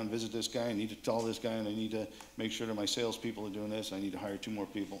to go down and visit this guy, I need to tell this guy, and I need to make sure that my salespeople are doing this, I need to hire 2 more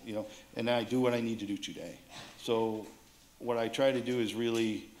people, you know, and I do what I need to do today. So what I try to do is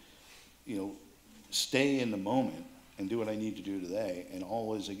really, you know, stay in the moment and do what I need to do today, and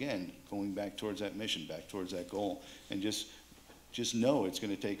always, again, going back towards that mission, back towards that goal, and just know it's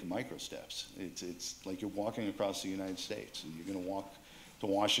going to take micro steps. It's like you're walking across the United States, and you're going to walk to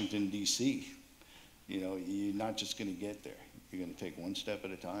Washington, D.C. You know, you're not just going to get there. You're going to take one step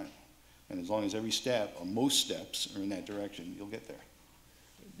at a time. And as long as every step, or most steps, are in that direction, you'll get there.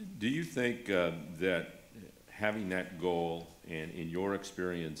 Do you think that having that goal, and in your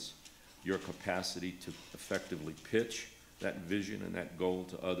experience, your capacity to effectively pitch that vision and that goal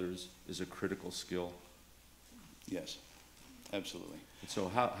to others is a critical skill? Yes, absolutely. And so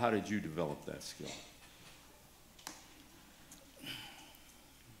how did you develop that skill?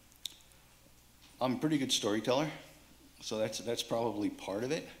 I'm a pretty good storyteller, so that's probably part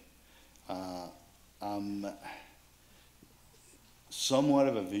of it. I'm somewhat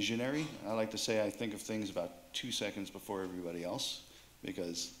of a visionary. I like to say I think of things about 2 seconds before everybody else,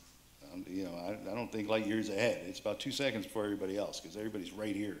 because you know, I don't think light years ahead. It's about 2 seconds before everybody else, because everybody's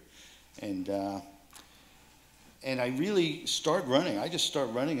right here. And and I really start running. I just start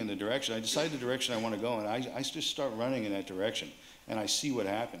running in the direction. I decide the direction I want to go, and I just start running in that direction, and I see what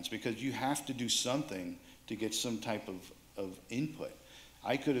happens, because you have to do something to get some type of input.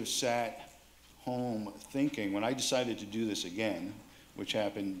 I could have sat home thinking, when I decided to do this again, which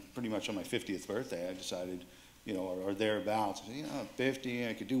happened pretty much on my 50th birthday, I decided, you know, or thereabouts, you know, I'm 50,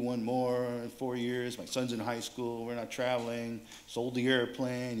 I could do one more in 4 years, my son's in high school, we're not traveling, sold the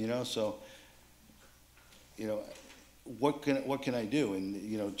airplane, you know, so, you know, what can I do? And,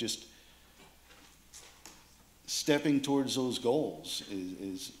 you know, just stepping towards those goals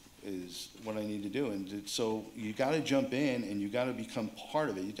is what I need to do. And so you got to jump in, and you got to become part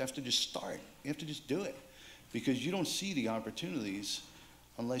of it. You have to just start. You have to just do it, because you don't see the opportunities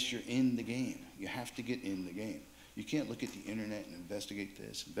unless you're in the game. You have to get in the game. You can't look at the internet and investigate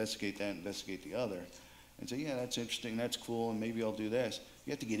this, investigate that, investigate the other, and say, yeah, that's interesting, that's cool, and maybe I'll do this.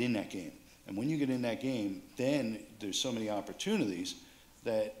 You have to get in that game. And when you get in that game, then there's so many opportunities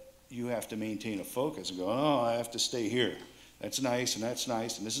that you have to maintain a focus and go, oh, I have to stay here. That's nice, and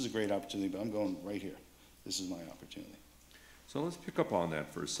this is a great opportunity, but I'm going right here. This is my opportunity. So let's pick up on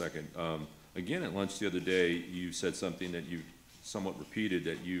that for a second. Again, at lunch the other day, you said something that you somewhat repeated,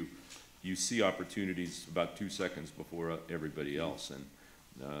 that you see opportunities about 2 seconds before everybody else. And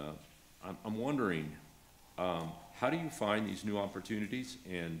I'm wondering, how do you find these new opportunities?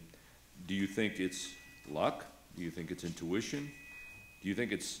 And do you think it's luck? Do you think it's intuition? Do you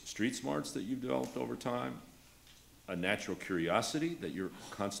think it's street smarts that you've developed over time? A natural curiosity that you're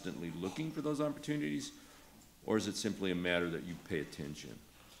constantly looking for those opportunities? Or is it simply a matter that you pay attention?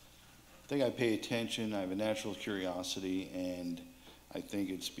 I think I pay attention. I have a natural curiosity, and I think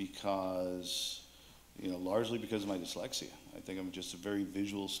it's because, you know, largely because of my dyslexia. I think I'm just a very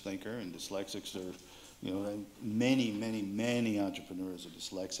visual thinker, and dyslexics are, you know, many entrepreneurs are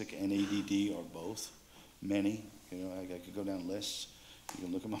dyslexic and ADD are both. Many, you know, I could go down lists. You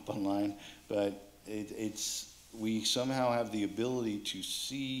can look them up online, but we somehow have the ability to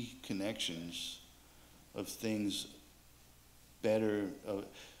see connections of things better,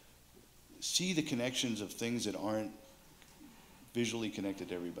 see the connections of things that aren't visually connected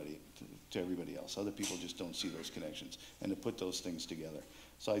to everybody else. Other people just don't see those connections, and to put those things together.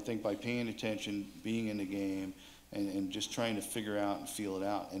 So I think by paying attention, being in the game, and just trying to figure out and feel it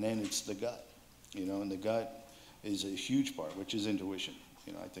out, and then it's the gut, you know, and the gut is a huge part, which is intuition.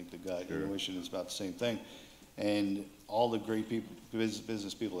 You know, I think the gut, sure. Intuition is about the same thing. And all the great people,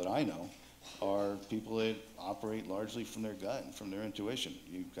 business people that I know, are people that operate largely from their gut and from their intuition.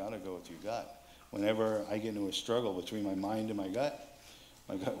 You've got to go with your gut. Whenever I get into a struggle between my mind and my gut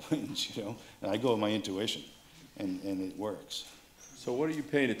wins, you know, and I go with my intuition, and it works. So what are you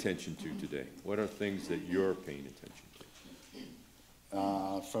paying attention to today? What are things that you're paying attention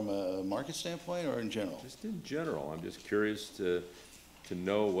to? From a market standpoint or in general? Just in general. I'm just curious to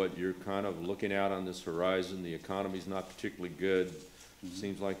know what you're kind of looking out on this horizon. The economy's not particularly good. Mm-hmm.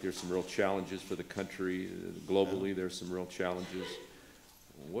 Seems like there's some real challenges for the country. Globally, there's some real challenges.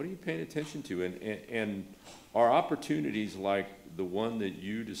 What are you paying attention to? And are opportunities like the one that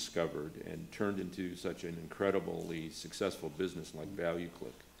you discovered and turned into such an incredibly successful business like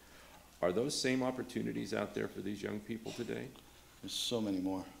ValueClick, are those same opportunities out there for these young people today? There's so many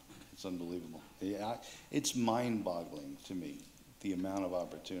more. It's unbelievable. Yeah, it's mind-boggling to me, the amount of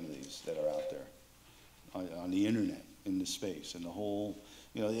opportunities that are out there on the internet, in the space, and the whole,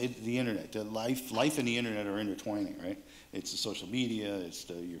 you know, the internet, the life and the internet are intertwining, right? It's the social media, it's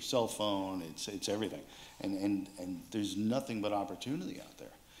your cell phone, it's everything, and there's nothing but opportunity out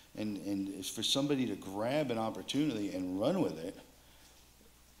there, and it's for somebody to grab an opportunity and run with it.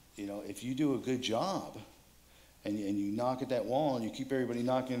 You know, if you do a good job, and you knock at that wall, and you keep everybody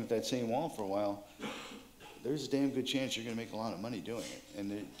knocking at that same wall for a while, there's a damn good chance you're going to make a lot of money doing it.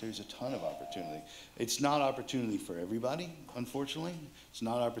 And there's a ton of opportunity. It's not opportunity for everybody, unfortunately. It's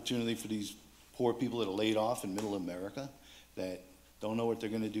not opportunity for these poor people that are laid off in middle America that don't know what they're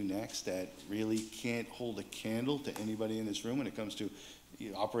going to do next, that really can't hold a candle to anybody in this room when it comes to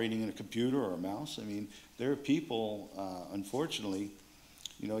operating in a computer or a mouse. I mean, there are people, unfortunately,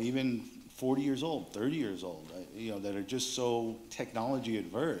 you know, even 40 years old, 30 years old, you know, that are just so technology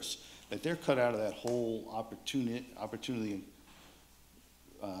adverse that they're cut out of that whole opportunity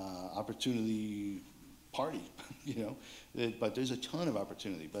party, you know. But there's a ton of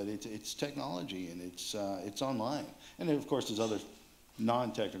opportunity. But it's technology, and it's online, and then of course there's other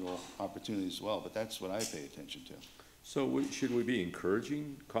non-technical opportunities as well. But that's what I pay attention to. So should we be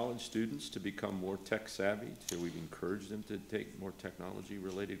encouraging college students to become more tech savvy? Should we encourage them to take more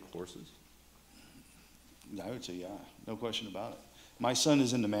technology-related courses? I would say, yeah, no question about it. My son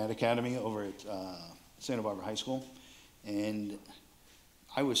is in the Mad Academy over at Santa Barbara High School. And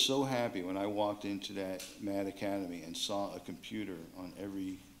I was so happy when I walked into that Mad Academy and saw a computer on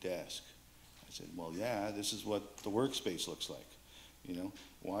every desk. I said, well, yeah, this is what the workspace looks like.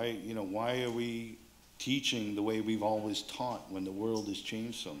 Why are we teaching the way we've always taught when the world has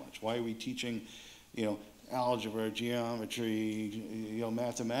changed so much? Why are we teaching, algebra, geometry,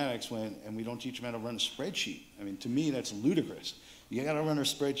 mathematics and we don't teach them how to run a spreadsheet? I mean, to me, that's ludicrous. You got to run a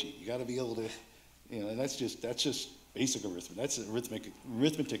spreadsheet. You got to be able to, that's just basic arithmetic. That's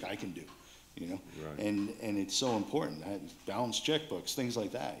arithmetic I can do, Right. And it's so important. Balanced checkbooks, things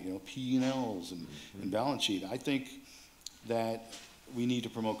like that, P&Ls and balance sheet. I think that we need to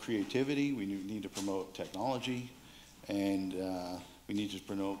promote creativity, we need to promote technology, and we need to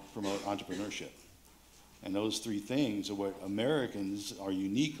promote entrepreneurship. And those three things are what Americans are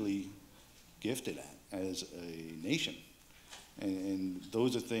uniquely gifted at as a nation. And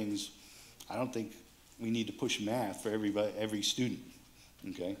those are things, I don't think we need to push math for every student,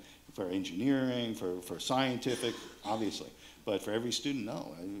 okay? For engineering, for scientific, obviously. But for every student,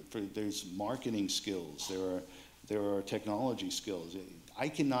 no. There's marketing skills, there are technology skills. I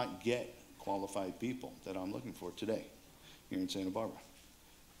cannot get qualified people that I'm looking for today here in Santa Barbara.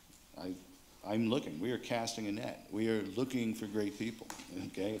 I'm looking. We are casting a net. We are looking for great people,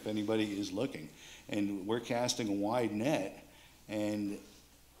 okay, if anybody is looking. And we're casting a wide net, and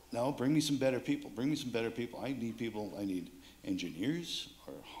no, bring me some better people. Bring me some better people. I need people. I need engineers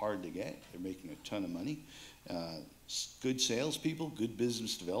are hard to get. They're making a ton of money. Good salespeople, good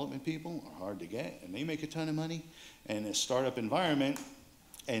business development people are hard to get, and they make a ton of money. And a startup environment,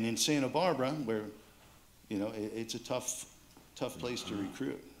 and in Santa Barbara, where, it's a tough place to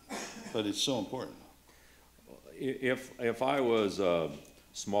recruit, but it's so important. If I was a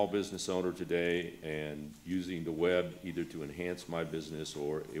small business owner today and using the web either to enhance my business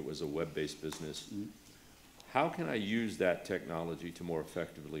or it was a web-based business, how can I use that technology to more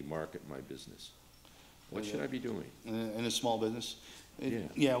effectively market my business? What should I be doing? In a small business?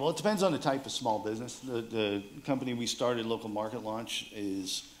 Yeah, well, it depends on the type of small business. The company we started, Local Market Launch,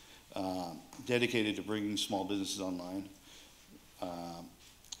 is dedicated to bringing small businesses online.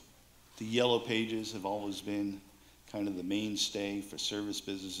 The yellow pages have always been kind of the mainstay for service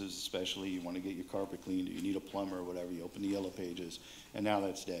businesses, especially. You want to get your carpet cleaned, or you need a plumber or whatever, you open the yellow pages, and now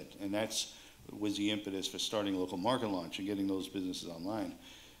that's dead. And that's was the impetus for starting Local Market Launch and getting those businesses online.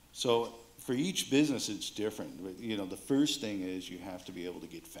 So for each business, it's different. But, the first thing is you have to be able to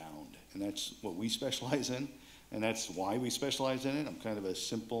get found, and that's what we specialize in, and that's why we specialize in it. I'm kind of a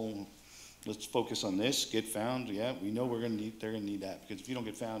simple, let's focus on this, get found. Yeah, we know they're going to need that, because if you don't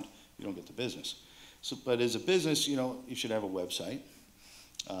get found, you don't get the business. So, but as a business, you should have a website,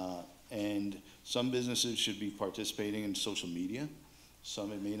 and some businesses should be participating in social media.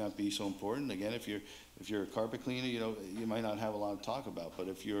 Some it may not be so important. Again, if you're a carpet cleaner, you might not have a lot to talk about. But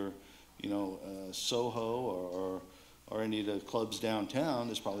if you're, Soho or any of the clubs downtown,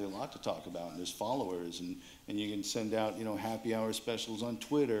 there's probably a lot to talk about. And there's followers, and you can send out, happy hour specials on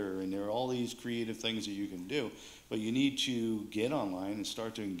Twitter, and there are all these creative things that you can do. But you need to get online and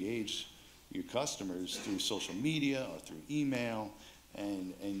start to engage your customers through social media or through email,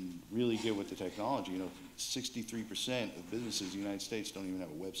 and really get with the technology. 63% of businesses in the United States don't even have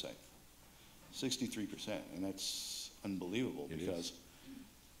a website. 63%, and that's unbelievable because,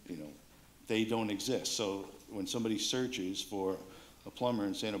 they don't exist. So when somebody searches for a plumber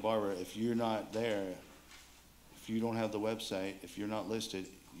in Santa Barbara, if you're not there, if you don't have the website, if you're not listed,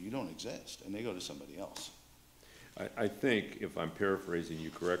 you don't exist, and they go to somebody else. I think, if I'm paraphrasing you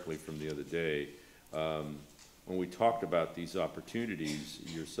correctly from the other day, when we talked about these opportunities,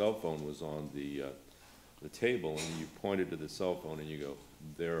 your cell phone was on the table, and you pointed to the cell phone and you go,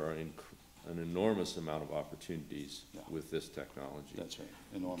 there are an enormous amount of opportunities with this technology. That's right,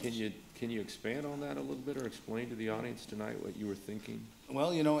 enormous. Can you expand on that a little bit, or explain to the audience tonight what you were thinking?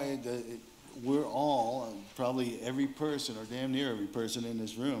 Well, we're all, probably every person, or damn near every person in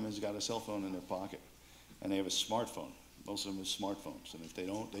this room has got a cell phone in their pocket, and they have a smartphone. Most of them have smartphones, and if they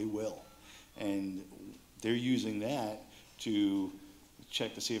don't, they will. And they're using that to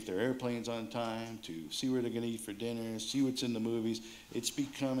check to see if their airplane's on time, to see where they're going to eat for dinner, see what's in the movies. It's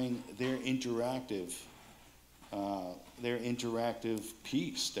becoming their interactive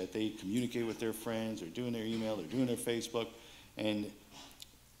piece that they communicate with their friends. They're doing their email, they're doing their Facebook, and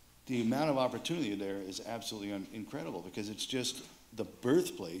the amount of opportunity there is absolutely incredible, because it's just the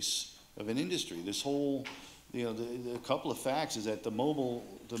birthplace of an industry. This whole, the couple of facts is that the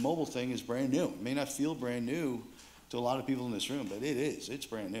mobile thing is brand new. It may not feel brand new to a lot of people in this room, but it is. It's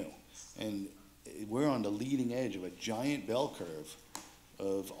brand new. And we're on the leading edge of a giant bell curve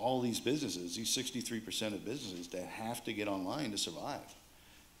of all these businesses, these 63% of businesses that have to get online to survive.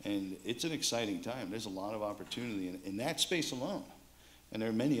 And it's an exciting time. There's a lot of opportunity in that space alone. And there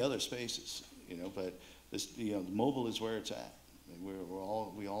are many other spaces, you know, but this, you know, mobile is where it's at.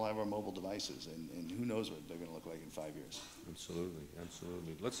 We all have our mobile devices, and who knows what they're going to look like in 5 years. Absolutely,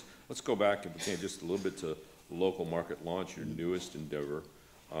 absolutely. Let's go back, if we can, just a little bit to local market launch, your newest endeavor.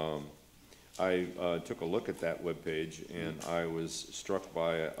 I took a look at that webpage, and I was struck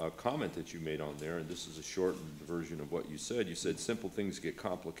by a comment that you made on there, and this is a shortened version of what you said. You said, simple things get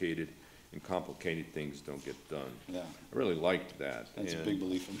complicated, and complicated things don't get done. Yeah. I really liked that. That's a big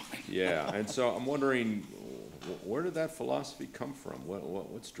belief of mine. Yeah, and so I'm wondering, where did that philosophy come from?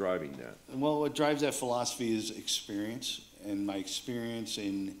 What's driving that? Well, what drives that philosophy is experience, and my experience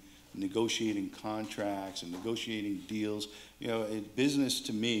in negotiating contracts and negotiating deals. You know, business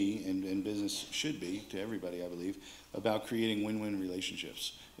to me, and business should be to everybody, I believe, about creating win-win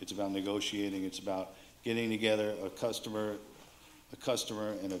relationships. It's about negotiating. It's about getting together a customer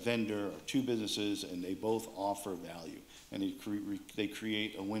and a vendor, or two businesses, and they both offer value, and they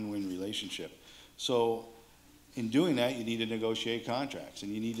create a win-win relationship. So in doing that, you need to negotiate contracts,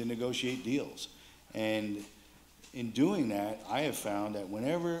 and you need to negotiate deals. And in doing that, I have found that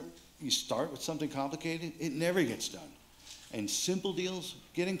whenever you start with something complicated, it never gets done. And simple deals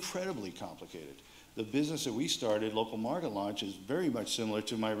get incredibly complicated. The business that we started, Local Market Launch, is very much similar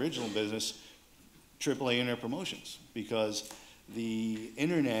to my original business, AAA Internet Promotions, because the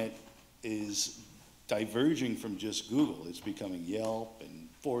internet is diverging from just Google. It's becoming Yelp and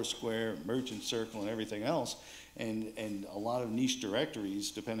Foursquare, Merchant Circle, and everything else. And a lot of niche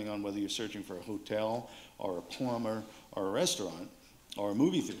directories, depending on whether you're searching for a hotel or a plumber or a restaurant or a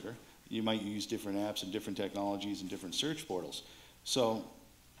movie theater, you might use different apps and different technologies and different search portals. So,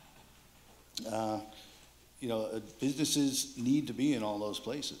 you know, businesses need to be in all those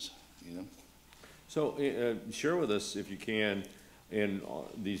places, you know. So share with us, if you can, in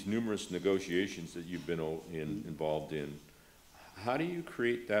these numerous negotiations that you've been involved in, how do you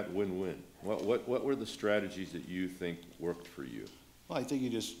create that win-win? What were the strategies that you think worked for you? Well, I think you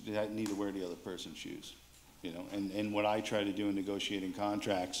just need to wear the other person's shoes, you know. And what I try to do in negotiating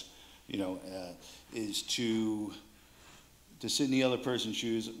contracts, you know, is to sit in the other person's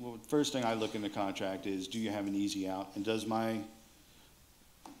shoes. Well, first thing I look in the contract is, do you have an easy out? And does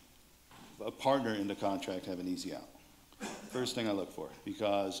a partner in the contract have an easy out? First thing I look for,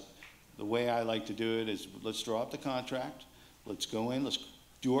 because the way I like to do it is, let's draw up the contract, let's go in, let's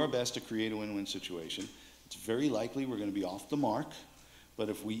do our best to create a win-win situation. It's very likely we're going to be off the mark, but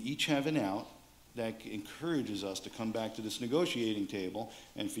if we each have an out, that encourages us to come back to this negotiating table,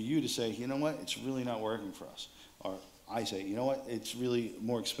 and for you to say, you know what, it's really not working for us. Or I say, you know what, it's really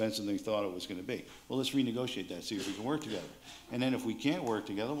more expensive than we thought it was going to be. Well, let's renegotiate that, see if we can work together. And then if we can't work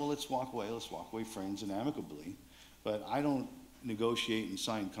together, well, let's walk away friends and amicably. But I don't negotiate and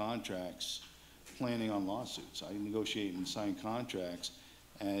sign contracts planning on lawsuits. I negotiate and sign contracts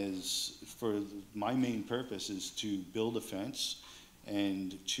as my main purpose is to build a fence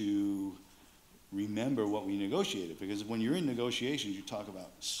and to remember what we negotiated, because when you're in negotiations, you talk about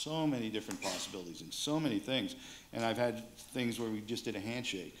so many different possibilities and so many things. And I've had things where we just did a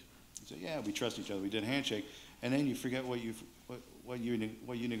handshake. You say, yeah, we trust each other. We did a handshake, and then you forget what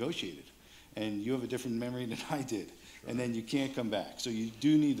you negotiated, and you have a different memory than I did, sure. And then you can't come back. So you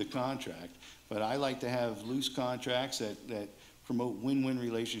do need the contract. But I like to have loose contracts that promote win-win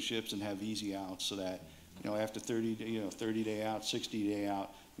relationships and have easy outs, so that, you know, after 30-day out, 60-day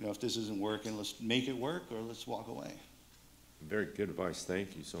out, you know, if this isn't working, let's make it work, or let's walk away. Very good advice.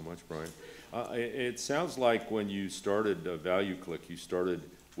 Thank you so much, Brian. It sounds like when you started ValueClick, you started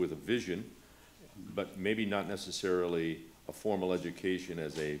with a vision, but maybe not necessarily a formal education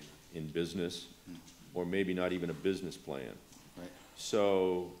in business, or maybe not even a business plan. Right.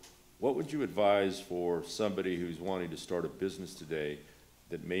 So what would you advise for somebody who's wanting to start a business today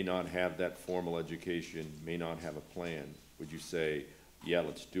that may not have that formal education, may not have a plan? Would you say, yeah,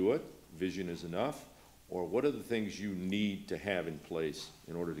 let's do it, vision is enough? Or what are the things you need to have in place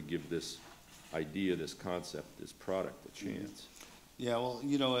in order to give this idea, this concept, this product a chance? Yeah, well,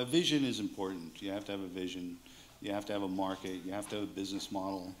 you know, a vision is important. You have to have a vision. You have to have a market. You have to have a business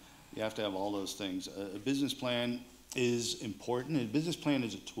model. You have to have all those things. A business plan is important. A business plan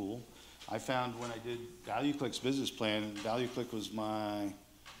is a tool. I found when I did ValueClick's business plan, ValueClick was my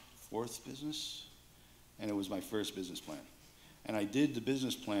 4th business, and it was my 1st business plan. And I did the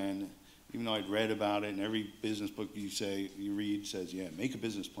business plan, even though I'd read about it, and every business book you read says, yeah, make a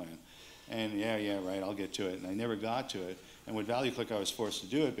business plan. And yeah, right, I'll get to it. And I never got to it. And with ValueClick, I was forced to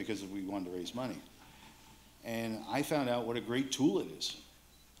do it because we wanted to raise money. And I found out what a great tool it is.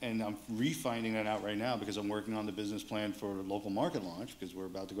 and I'm refinding that out right now because I'm working on the business plan for local market launch because we're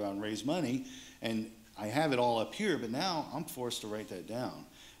about to go out and raise money. And I have it all up here, but now I'm forced to write that down.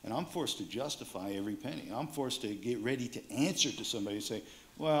 And I'm forced to justify every penny. I'm forced to get ready to answer to somebody and say,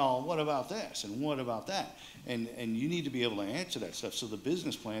 well, what about this? And what about that? And you need to be able to answer that stuff. So the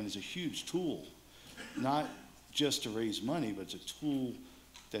business plan is a huge tool, not just to raise money, but it's a tool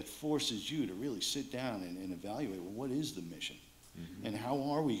that forces you to really sit down and evaluate, well, what is the mission? Mm-hmm. And how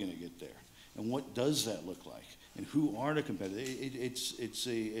are we going to get there? And what does that look like? And who are the competitors? It's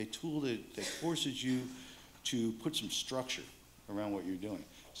a tool that forces you to put some structure around what you're doing.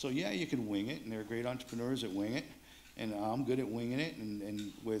 So yeah, you can wing it, and there are great entrepreneurs that wing it, and I'm good at winging it.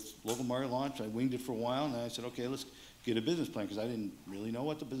 And with local market launch, I winged it for a while, and I said, okay, let's get a business plan, because I didn't really know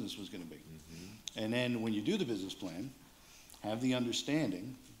what the business was going to be. Mm-hmm. And then when you do the business plan, have the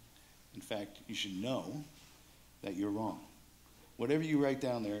understanding, in fact, you should know that you're wrong. Whatever you write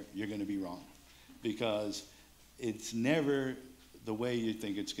down there, you're going to be wrong, because it's never the way you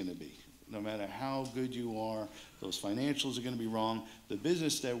think it's going to be. No matter how good you are, those financials are going to be wrong. The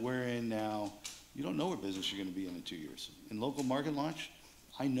business that we're in now, you don't know what business you're going to be in 2 years. In local market launch,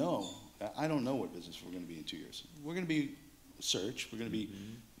 I don't know what business we're going to be in 2 years. We're going to be search. We're going to be,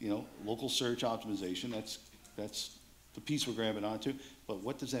 local search optimization. That's the piece we're grabbing onto. But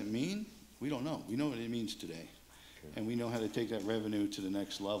what does that mean? We don't know. We know what it means today. Okay. And we know how to take that revenue to the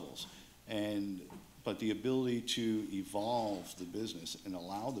next levels. But the ability to evolve the business and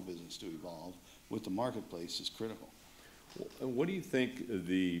allow the business to evolve with the marketplace is critical. What do you think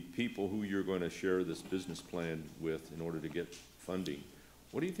the people who you're going to share this business plan with in order to get funding,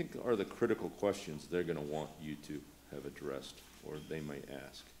 what do you think are the critical questions they're going to want you to have addressed, or they might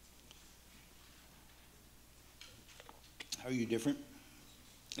ask? How are you different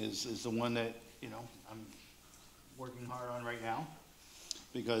is the one that, I'm working hard on right now,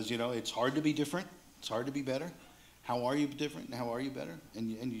 because, it's hard to be different. It's hard to be better. How are you different and how are you better?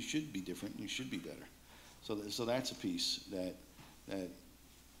 And you should be different and you should be better. So that's a piece that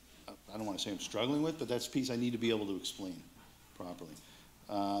I don't want to say I'm struggling with, but that's a piece I need to be able to explain properly.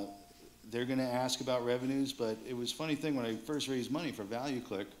 They're going to ask about revenues, but it was a funny thing when I first raised money for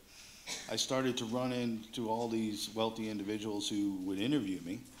ValueClick, I started to run into all these wealthy individuals who would interview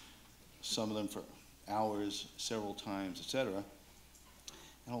me, some of them for hours, several times, etc.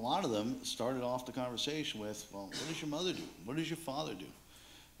 And a lot of them started off the conversation with, well, what does your mother do? What does your father do?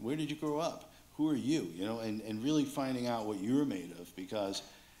 Where did you grow up? Who are you? And really finding out what you're made of, because,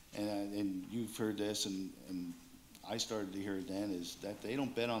 and you've heard this, and I started to hear it then, is that they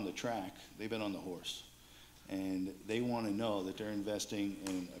don't bet on the track, they bet on the horse. And they want to know that they're investing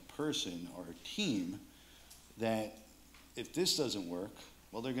in a person or a team that if this doesn't work,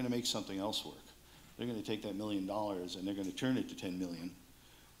 well, they're going to make something else work. They're going to take that $1 million and they're going to turn it to 10 million.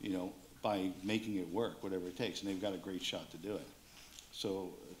 By making it work, whatever it takes, and they've got a great shot to do it.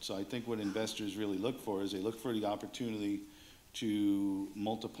 So I think what investors really look for is they look for the opportunity to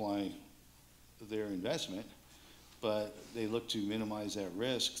multiply their investment, but they look to minimize that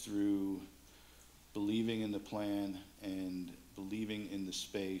risk through believing in the plan and believing in the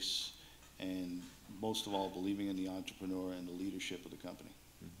space, and most of all, believing in the entrepreneur and the leadership of the company.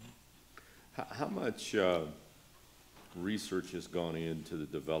 Mm-hmm. How much research has gone into the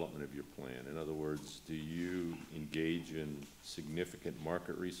development of your plan? In other words, do you engage in significant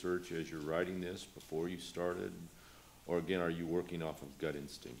market research as you're writing this before you started? Or again, are you working off of gut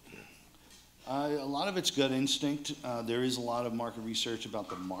instinct here? A lot of it's gut instinct. There is a lot of market research about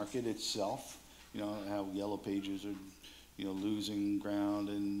the market itself. How Yellow Pages are, losing ground,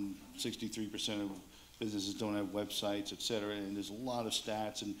 and 63% of businesses don't have websites, et cetera. And there's a lot of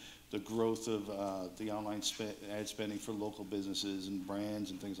stats and the growth of the online ad spending for local businesses and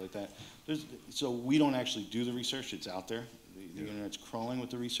brands and things like that. So we don't actually do the research. It's out there. The internet's crawling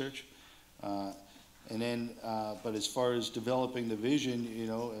with the research. But as far as developing the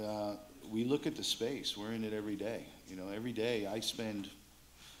vision, we look at the space. We're in it every day. Every day I spend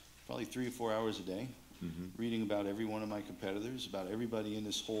probably 3 or 4 hours a day reading about every one of my competitors, about everybody in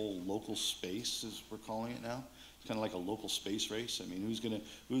this whole local space, as we're calling it now. It's kind of like a local space race. I mean, who's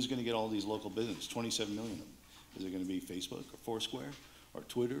gonna get all these local business? 27 million of them. Is it going to be Facebook or Foursquare or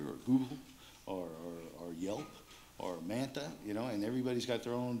Twitter or Google or Yelp or Manta? And everybody's got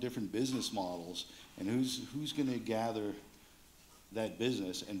their own different business models. And who's going to gather that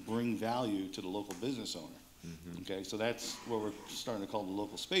business and bring value to the local business owner? Mm-hmm. Okay, so that's what we're starting to call the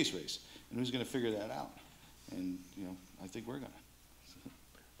local space race. And who's going to figure that out? And I think we're going to.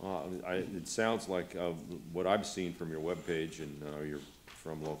 It sounds like what I've seen from your webpage, and you're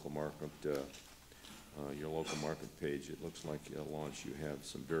from local market, your local market page, it looks like at launch you have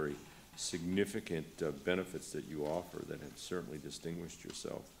some very significant benefits that you offer that have certainly distinguished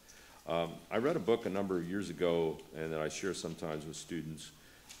yourself. I read a book a number of years ago, and that I share sometimes with students.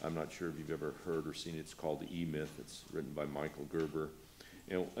 I'm not sure if you've ever heard or seen it. It's called The E-Myth. It's written by Michael Gerber.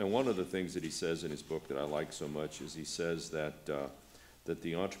 And one of the things that he says in his book that I like so much is he says that, that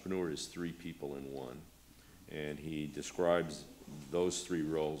the entrepreneur is three people in one. And he describes those three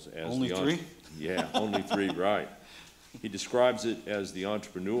roles as only three? Yeah, only three, right. He describes it as the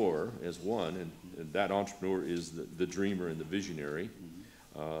entrepreneur as one, and that entrepreneur is the dreamer and the visionary.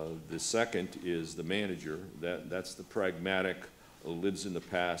 The second is the manager. That's the pragmatic, lives in the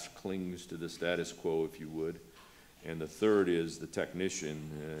past, clings to the status quo, if you would. And the third is the technician,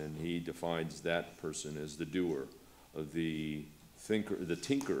 and he defines that person as the doer, the thinker, the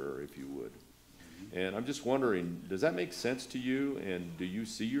tinkerer, if you would. And I'm just wondering, does that make sense to you? And do you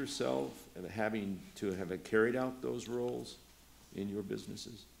see yourself having to have carried out those roles in your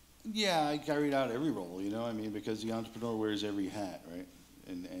businesses? Yeah, I carried out every role, you know, I mean, because the entrepreneur wears every hat, right?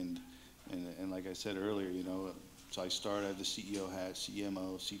 And like I said earlier, you know, so I started at the CEO hat,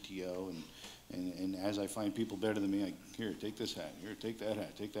 CMO, CTO, and as I find people better than me, here, take this hat, here, take that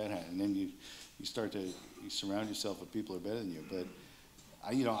hat, take that hat, and then you start to you surround yourself with people who are better than you. But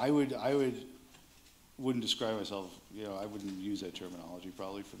I wouldn't describe myself, you know, I wouldn't use that terminology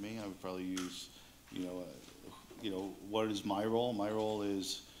probably for me. I would probably use, you know, what is my role? My role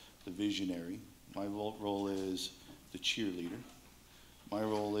is the visionary. My role is the cheerleader. My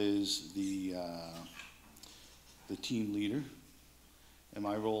role is the team leader. And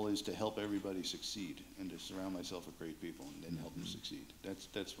my role is to help everybody succeed and to surround myself with great people and then help them succeed.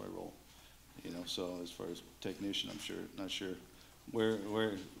 That's my role. You know, so as far as technician, not sure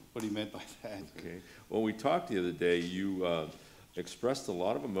what he meant by that. Okay. Well, we talked the other day. You expressed a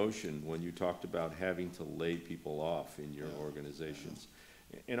lot of emotion when you talked about having to lay people off in your organizations.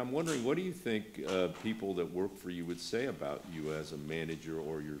 And I'm wondering, what do you think people that work for you would say about you as a manager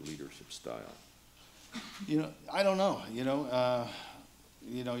or your leadership style? You know, I don't know. You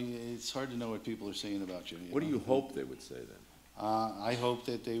know, it's hard to know what people are saying about you. What do you hope they would say then? I hope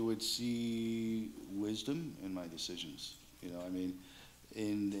that they would see wisdom in my decisions. You know, I mean,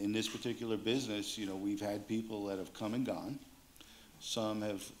 in this particular business, you know, we've had people that have come and gone. Some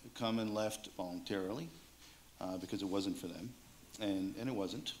have come and left voluntarily because it wasn't for them. And it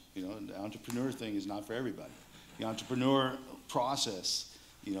wasn't. You know, the entrepreneur thing is not for everybody. The entrepreneur process,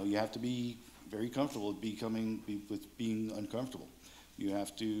 you know, you have to be very comfortable with being uncomfortable. You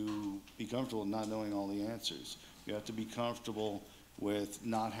have to be comfortable not knowing all the answers. You have to be comfortable with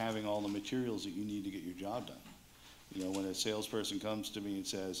not having all the materials that you need to get your job done. You know, when a salesperson comes to me and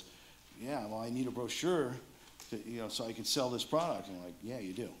says, yeah, well, I need a brochure to, you know, so I can sell this product. And I'm like, yeah,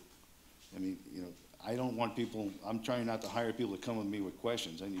 you do. I mean, you know, I don't want people, I'm trying not to hire people to come with me with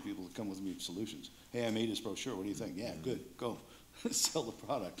questions. I need people to come with me with solutions. Hey, I made this brochure. What do you think? Yeah, good. Go. Sell the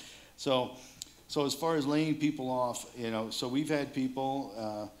product. So as far as laying people off, you know, so we've had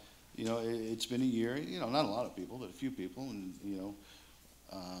people, you know, it's been a year, you know, not a lot of people, but a few people, and, you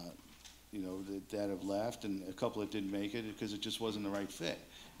know, that have left, and a couple that didn't make it because it just wasn't the right fit.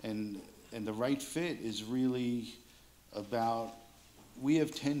 And the right fit is really about, we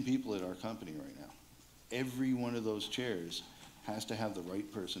have 10 people at our company right now. Every one of those chairs has to have the right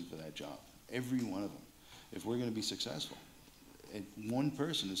person for that job. Every one of them. If we're going to be successful. One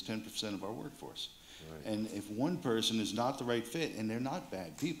person is 10% of our workforce. Right. And if one person is not the right fit, and they're not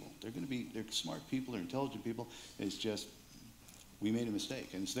bad people, they're smart people, they're intelligent people, it's just, we made a mistake.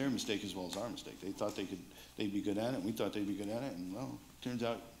 And it's their mistake as well as our mistake. They thought they'd be good at it, and we thought they'd be good at it, and well, turns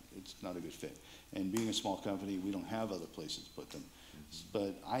out it's not a good fit. And being a small company, we don't have other places to put them.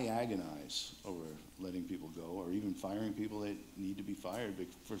 But I agonize over letting people go, or even firing people that need to be fired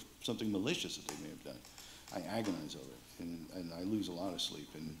for something malicious that they may have done. I agonize over it, and I lose a lot of sleep,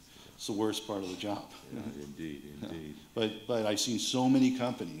 and it's the worst part of the job. Yeah, indeed, indeed. But I've seen so many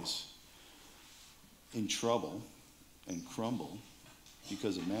companies in trouble and crumble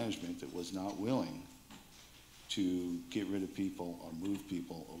because of management that was not willing to get rid of people or move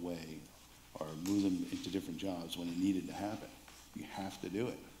people away or move them into different jobs when it needed to happen. You have to do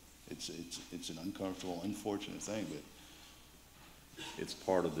it. It's an uncomfortable, unfortunate thing, but it's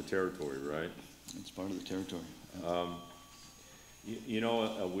part of the territory, right? It's part of the territory. You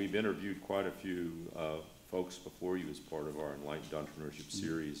know, we've interviewed quite a few folks before you as part of our Enlightened Entrepreneurship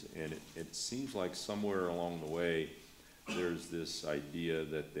series, and it seems like somewhere along the way there's this idea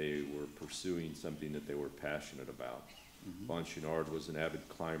that they were pursuing something that they were passionate about. Von Chenard was an avid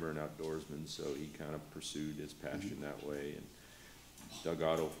climber and outdoorsman, so he kind of pursued his passion that way. And Doug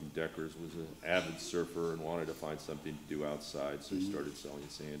Otto from Deckers was an avid surfer and wanted to find something to do outside, so he started selling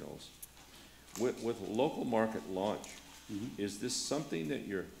sandals. With local market launch, is this something that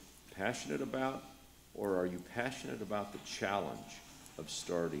you're passionate about, or are you passionate about the challenge of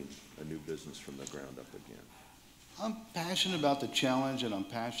starting a new business from the ground up again? I'm passionate about the challenge, and I'm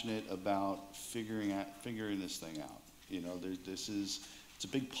passionate about figuring this thing out. You know, it's a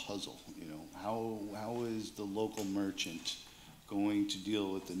big puzzle. You know, how is the local merchant going to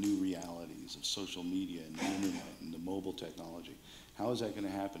deal with the new realities of social media and the internet and the mobile technology? How is that going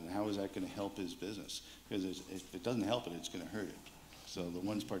to happen, and how is that going to help his business? Because if it doesn't help it, it's going to hurt it. So the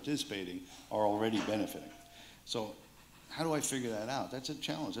ones participating are already benefiting. So how do I figure that out? That's a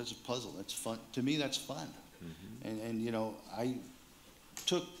challenge. That's a puzzle. That's fun. To me, that's fun. And you know, I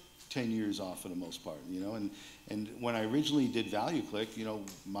took 10 years off for the most part, you know, and when I originally did ValueClick, you know,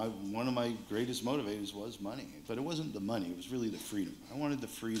 one of my greatest motivators was money. But it wasn't the money, it was really the freedom. I wanted the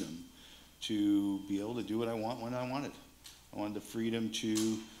freedom to be able to do what I want when I wanted. I wanted the freedom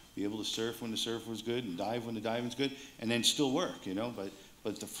to be able to surf when the surf was good and dive when the diving was good, and then still work, you know,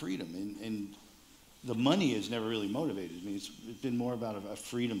 but the freedom. And the money has never really motivated me. It's been more about a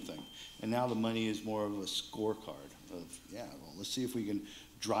freedom thing. And now the money is more of a scorecard of, yeah, well, let's see if we can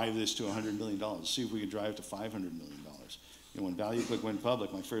drive this to $100 million. Let's see if we can drive to $500 million. You know, when ValueClick went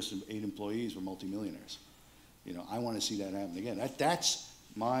public, my first 8 employees were multimillionaires. You know, I want to see that happen again. That's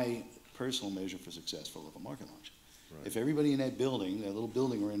my personal measure for success for a local market launch. Right. If everybody in that building, that little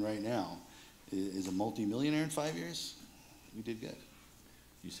building we're in right now, is a multimillionaire in 5 years, we did good.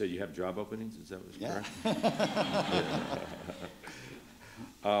 You say you have job openings, is that what's correct?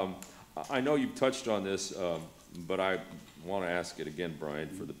 I know you've touched on this, but I want to ask it again, Brian,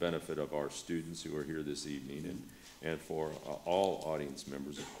 for the benefit of our students who are here this evening and for all audience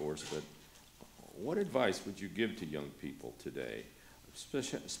members, of course. But what advice would you give to young people today,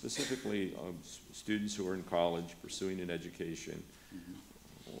 specifically students who are in college pursuing an education?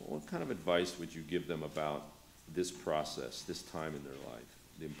 What kind of advice would you give them about this process, this time in their life,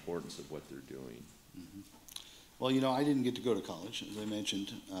 the importance of what they're doing? Well, you know, I didn't get to go to college, as I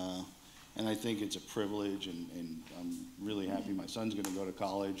mentioned, and I think it's a privilege, and I'm really happy my son's going to go to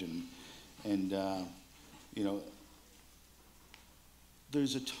college, and you know,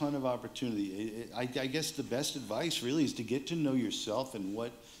 there's a ton of opportunity. I guess the best advice really is to get to know yourself and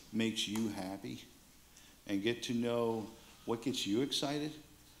what makes you happy, and get to know what gets you excited.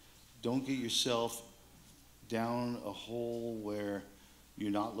 Don't get yourself down a hole where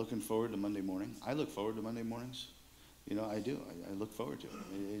you're not looking forward to Monday morning. I look forward to Monday mornings. You know, I do. I look forward to it.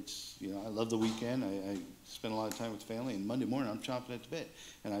 It's, you know, I love the weekend. I spend a lot of time with family, and Monday morning I'm chomping at the bit.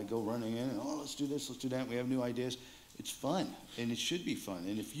 And I go running in, and oh, let's do this, let's do that. We have new ideas. It's fun, and it should be fun.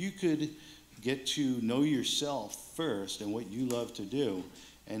 And if you could get to know yourself first and what you love to do,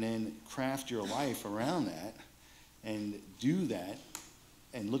 and then craft your life around that, and do that,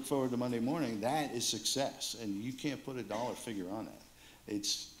 and look forward to Monday morning, that is success. And you can't put a dollar figure on that.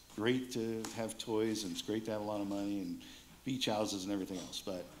 It's great to have toys, and it's great to have a lot of money and beach houses and everything else,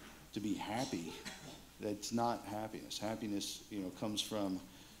 but to be happy, that's not happiness. Happiness, you know, comes from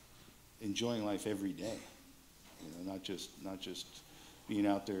enjoying life every day. You know, not just being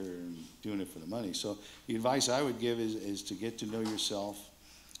out there and doing it for the money. So the advice I would give is to get to know yourself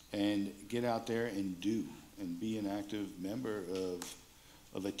and get out there and do, and be an active member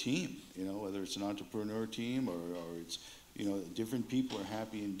of a team, you know, whether it's an entrepreneur team or it's, you know, different people are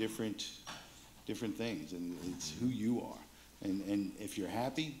happy in different things, and it's who you are. And if you're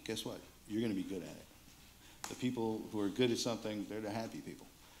happy, guess what? You're going to be good at it. The people who are good at something, they're the happy people.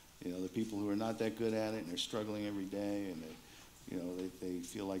 You know, the people who are not that good at it and they're struggling every day, and they, you know, they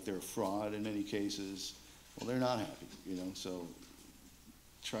feel like they're a fraud in many cases, well, they're not happy, you know. So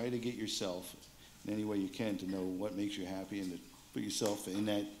try to get yourself in any way you can to know what makes you happy, and to put yourself in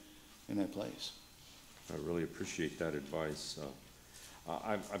that place. I really appreciate that advice.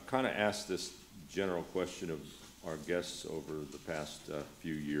 I've kind of asked this general question of our guests over the past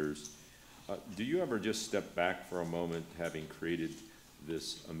few years. Do you ever just step back for a moment, having created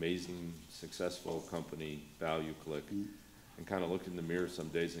this amazing, successful company, ValueClick, and kind of look in the mirror some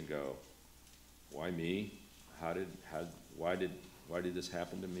days and go, why me? Why did this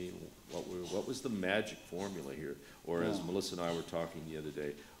happen to me? What was the magic formula here? Or as Melissa and I were talking the other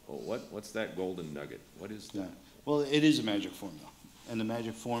day, well, what's that golden nugget? What is that? Yeah. Well, it is a magic formula. And the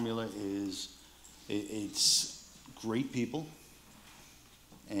magic formula is it's great people,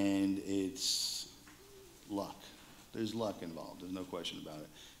 and it's luck. There's luck involved. There's no question about it.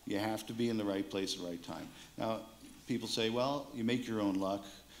 You have to be in the right place at the right time. Now, people say, well, you make your own luck,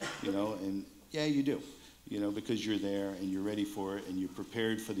 you know, and yeah, you do. you know, because you're there and you're ready for it and you're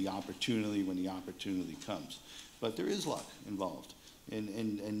prepared for the opportunity when the opportunity comes. But there is luck involved,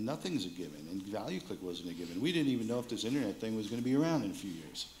 and nothing's a given, and ValueClick wasn't a given. We didn't even know if this internet thing was going to be around in a few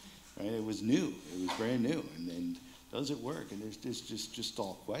years, right? It was new, it was brand new, and does it work? And there's just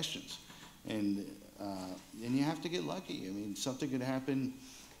all questions. And you have to get lucky. I mean, something could happen,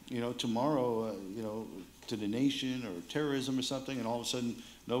 you know, tomorrow, you know, to the nation or terrorism or something, and all of a sudden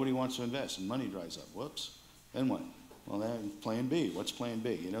nobody wants to invest and money dries up. Whoops. Then what? Well, then plan B. What's plan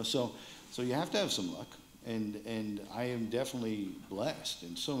B? You know, so you have to have some luck. And I am definitely blessed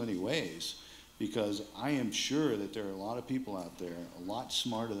in so many ways, because I am sure that there are a lot of people out there a lot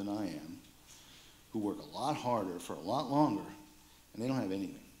smarter than I am, who work a lot harder for a lot longer, and they don't have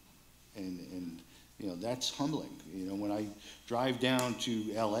anything. And you know, that's humbling. You know, when I drive down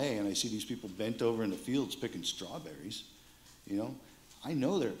to LA and I see these people bent over in the fields picking strawberries, you know, I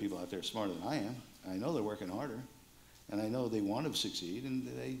know there are people out there smarter than I am. I know they're working harder, and I know they want to succeed, and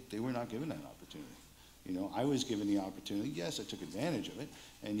they were not given that opportunity. You know, I was given the opportunity. Yes, I took advantage of it,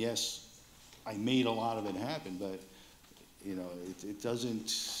 and yes, I made a lot of it happen, but you know, it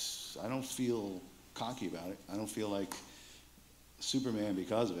doesn't, I don't feel cocky about it. I don't feel like Superman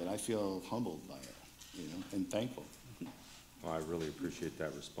because of it. I feel humbled by it, you know, and thankful. Well, I really appreciate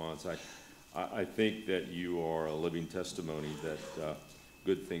that response. I think that you are a living testimony that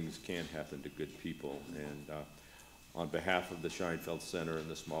good things can happen to good people. And on behalf of the Scheinfeld Center and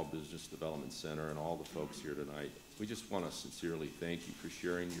the Small Business Development Center and all the folks here tonight, we just want to sincerely thank you for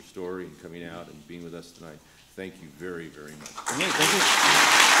sharing your story and coming out and being with us tonight. Thank you very, very much. Yeah, thank you.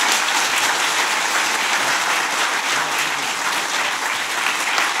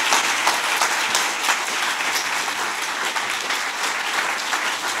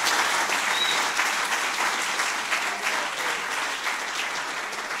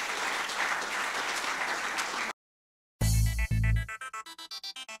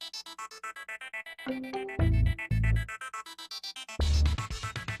 Thank you.